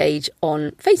Facebook page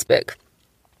on Facebook.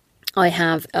 I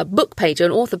have a book page,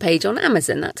 an author page on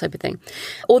Amazon, that type of thing.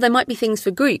 Or there might be things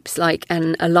for groups like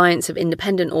an alliance of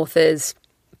independent authors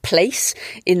place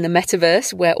in the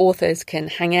metaverse where authors can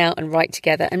hang out and write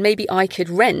together. And maybe I could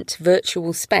rent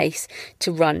virtual space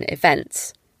to run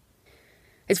events.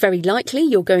 It's very likely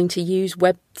you're going to use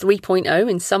Web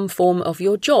 3.0 in some form of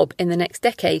your job in the next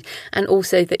decade, and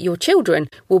also that your children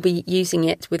will be using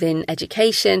it within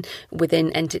education,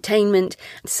 within entertainment.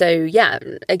 So yeah,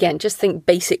 again, just think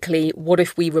basically, what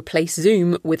if we replace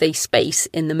Zoom with a space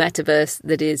in the metaverse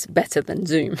that is better than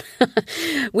Zoom?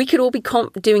 We could all be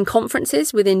doing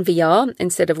conferences within VR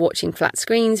instead of watching flat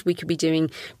screens. We could be doing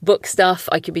book stuff.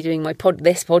 I could be doing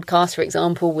this podcast, for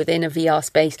example, within a VR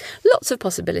space. Lots of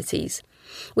possibilities.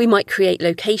 We might create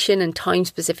location and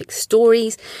time-specific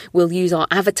stories. We'll use our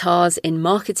avatars in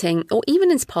marketing or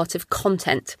even as part of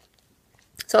content.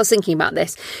 So I was thinking about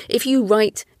this. If you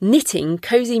write knitting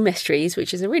cozy mysteries,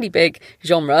 which is a really big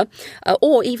genre,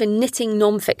 or even knitting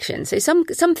non-fiction, so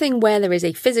something where there is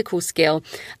a physical skill,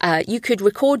 you could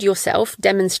record yourself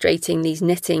demonstrating these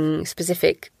knitting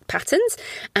specific patterns,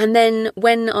 and then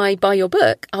when I buy your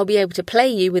book, I'll be able to play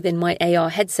you within my AR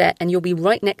headset, and you'll be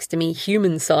right next to me,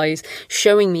 human size,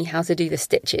 showing me how to do the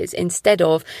stitches instead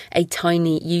of a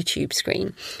tiny YouTube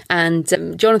screen. And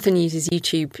Jonathan uses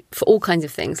YouTube for all kinds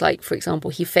of things, like, for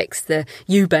example, he fixed the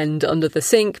U-bend under the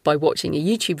sink by watching a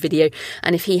YouTube video,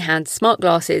 and if he had smart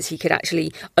glasses, he could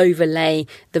actually overlay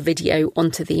the video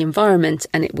onto the environment,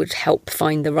 and it would help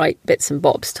find the right bits and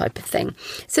bobs type of thing.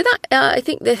 So that I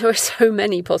think there are so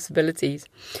many possibilities.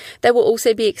 There will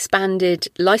also be expanded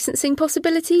licensing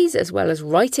possibilities, as well as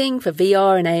writing for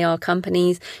VR and AR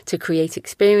companies to create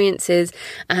experiences.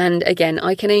 And again,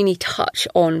 I can only touch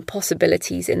on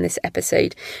possibilities in this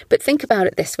episode, but think about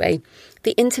it this way.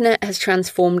 The internet has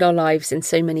transformed our lives in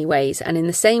so many ways, and in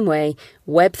the same way,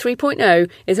 Web 3.0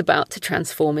 is about to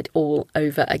transform it all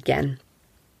over again.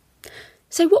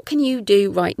 So what can you do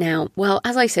right now? Well,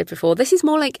 as I said before, this is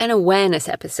more like an awareness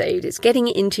episode. It's getting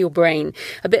it into your brain,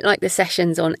 a bit like the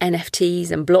sessions on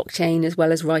NFTs and blockchain, as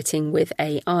well as writing with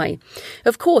AI.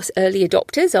 Of course, early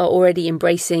adopters are already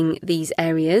embracing these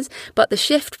areas, but the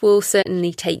shift will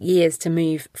certainly take years to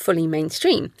move fully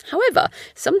mainstream. However,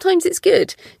 sometimes it's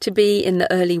good to be in the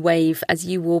early wave, as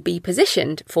you will be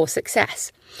positioned for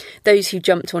success. Those who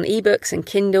jumped on ebooks and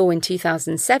Kindle in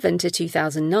 2007 to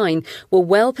 2009 were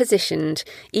well positioned,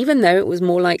 even though it was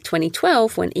more like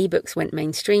 2012 when ebooks went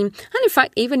mainstream. And in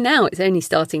fact, even now it's only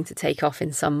starting to take off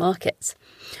in some markets.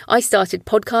 I started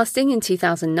podcasting in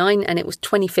 2009 and it was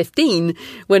 2015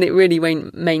 when it really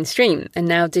went mainstream. And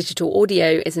now digital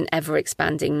audio is an ever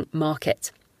expanding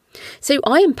market. So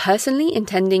I am personally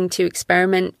intending to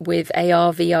experiment with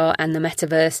AR, VR and the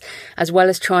Metaverse, as well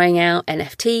as trying out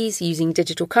NFTs using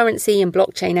digital currency and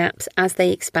blockchain apps as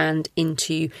they expand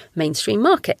into mainstream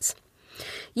markets.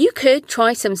 You could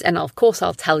try some, and of course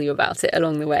I'll tell you about it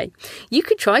along the way. You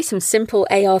could try some simple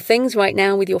AR things right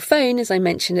now with your phone, as I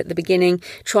mentioned at the beginning.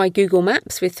 Try Google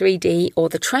Maps with 3D or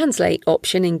the Translate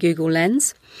option in Google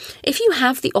Lens. If you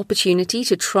have the opportunity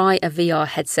to try a VR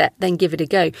headset, then give it a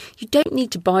go. You don't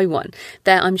need to buy one.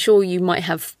 I'm sure you might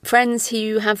have friends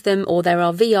who have them, or there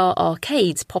are VR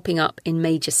arcades popping up in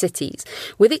major cities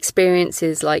with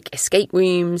experiences like escape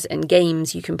rooms and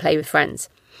games you can play with friends.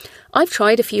 I've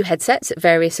tried a few headsets at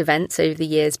various events over the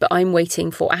years, but I'm waiting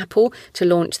for Apple to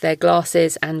launch their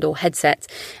glasses and or headsets,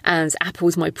 as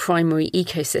Apple's my primary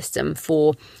ecosystem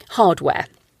for hardware.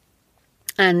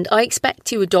 And I expect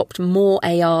to adopt more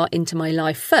AR into my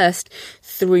life first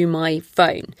through my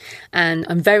phone. And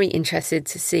I'm very interested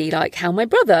to see how my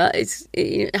brother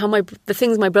the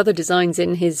things my brother designs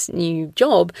in his new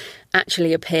job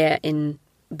actually appear in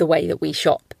the way that we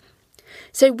shop.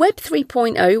 So Web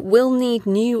 3.0 will need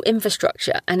new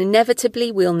infrastructure, and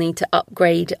inevitably we'll need to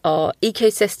upgrade our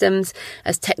ecosystems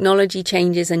as technology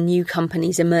changes and new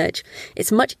companies emerge.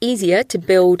 It's much easier to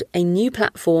build a new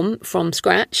platform from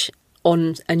scratch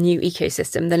on a new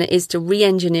ecosystem than it is to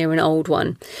re-engineer an old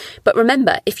one. But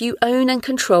remember, if you own and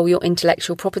control your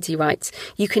intellectual property rights,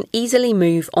 you can easily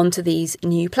move onto these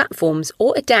new platforms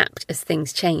or adapt as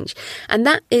things change. And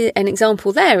that is an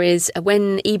example there is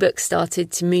when ebooks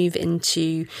started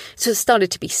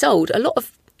to be sold. A lot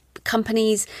of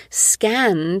companies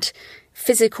scanned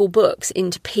physical books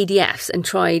into PDFs and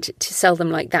tried to sell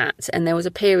them like that. And there was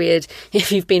a period,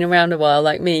 if you've been around a while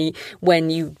like me,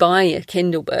 when you buy a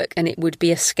Kindle book and it would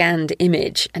be a scanned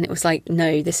image, and it was like,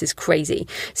 no, this is crazy.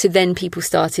 So then people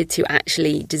started to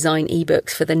actually design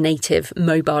ebooks for the native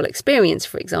mobile experience,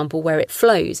 for example, where it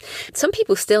flows. Some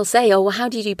people still say, oh, well, how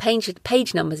do you do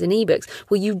page numbers in ebooks?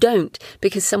 Well, you don't,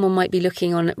 because someone might be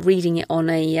reading it on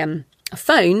a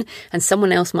phone and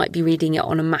someone else might be reading it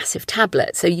on a massive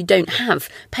tablet. So you don't have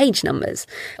page numbers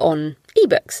on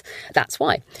ebooks. That's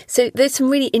why. So there's some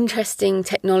really interesting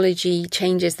technology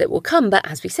changes that will come. But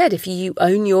as we said, if you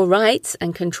own your rights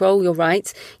and control your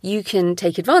rights, you can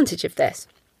take advantage of this.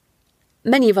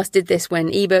 Many of us did this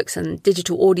when ebooks and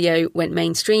digital audio went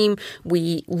mainstream.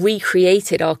 We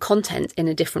recreated our content in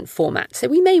a different format. So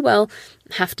we may well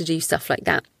have to do stuff like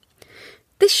that.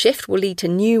 This shift will lead to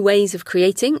new ways of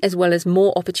creating, as well as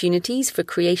more opportunities for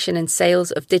creation and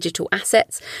sales of digital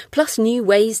assets, plus new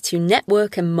ways to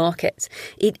network and market.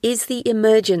 It is the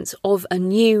emergence of a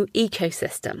new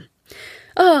ecosystem.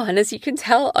 Oh, and as you can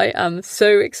tell, I am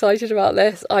so excited about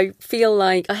this. I feel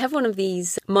like I have one of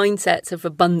these mindsets of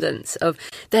abundance, of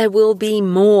there will be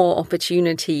more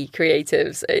opportunity,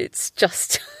 creatives. It's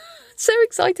just so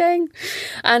exciting.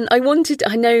 And I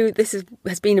know this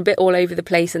has been a bit all over the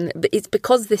place, and it's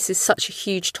because this is such a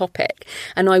huge topic,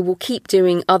 and I will keep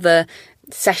doing other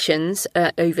sessions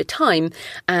over time,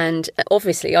 and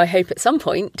obviously I hope at some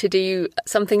point to do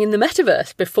something in the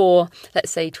metaverse before,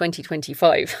 let's say,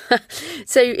 2025.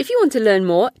 So if you want to learn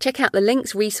more, check out the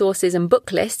links, resources and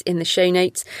book list in the show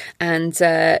notes, and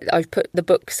I've put the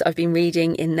books I've been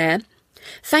reading in there.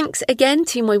 Thanks again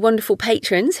to my wonderful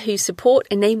patrons whose support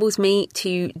enables me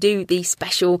to do these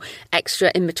special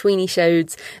extra in-betweeny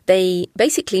shows.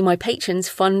 My patrons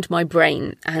fund my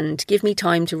brain and give me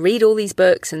time to read all these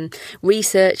books and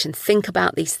research and think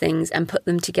about these things and put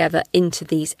them together into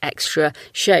these extra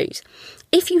shows.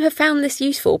 If you have found this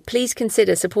useful, please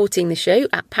consider supporting the show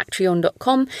at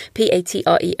patreon.com,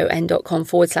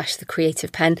 patreon.com/The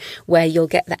Creative Pen, where you'll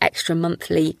get the extra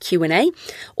monthly Q&A.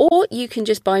 Or you can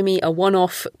just buy me a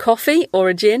one-off coffee or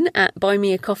a gin at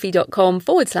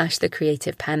buymeacoffee.com/The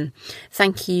Creative Pen.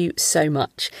 Thank you so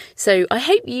much. So I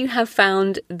hope you have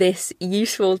found this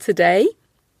useful today.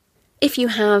 If you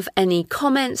have any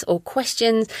comments or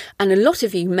questions, and a lot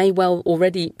of you may well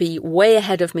already be way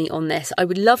ahead of me on this, I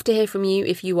would love to hear from you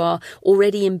if you are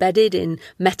already embedded in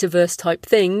metaverse type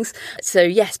things. So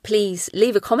yes, please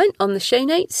leave a comment on the show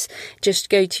notes.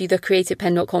 Just go to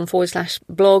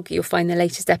thecreativepen.com/blog. You'll find the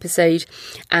latest episode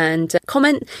and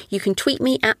comment. You can tweet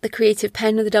me at The Creative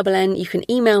Pen with a double N. You can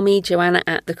email me,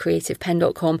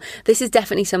 joanna@thecreativepen.com. This is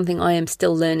definitely something I am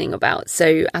still learning about.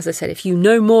 So as I said, if you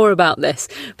know more about this,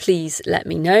 please let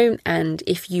me know. And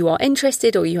if you are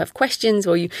interested, or you have questions,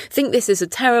 or you think this is a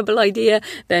terrible idea,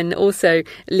 then also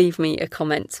leave me a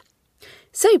comment.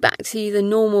 So back to the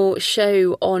normal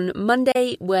show on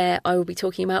Monday, where I will be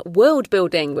talking about world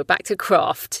building. We're back to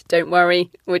craft. Don't worry,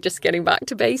 we're just getting back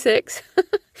to basics.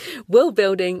 World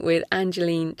building with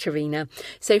Angeline Cherina.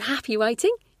 So happy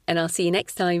writing, and I'll see you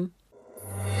next time.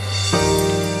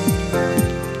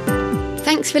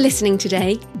 Thanks for listening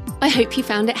today. I hope you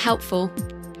found it helpful.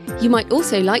 You might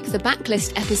also like the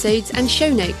backlist episodes and show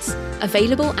notes,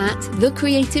 available at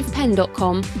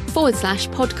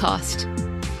thecreativeben.com/podcast.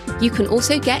 You can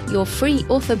also get your free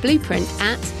author blueprint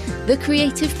at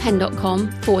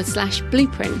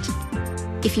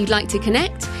thecreativeben.com/blueprint. If you'd like to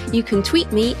connect, you can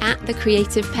tweet me at The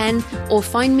Creative Pen or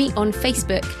find me on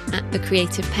Facebook at The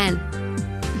Creative Pen.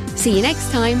 See you next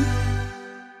time.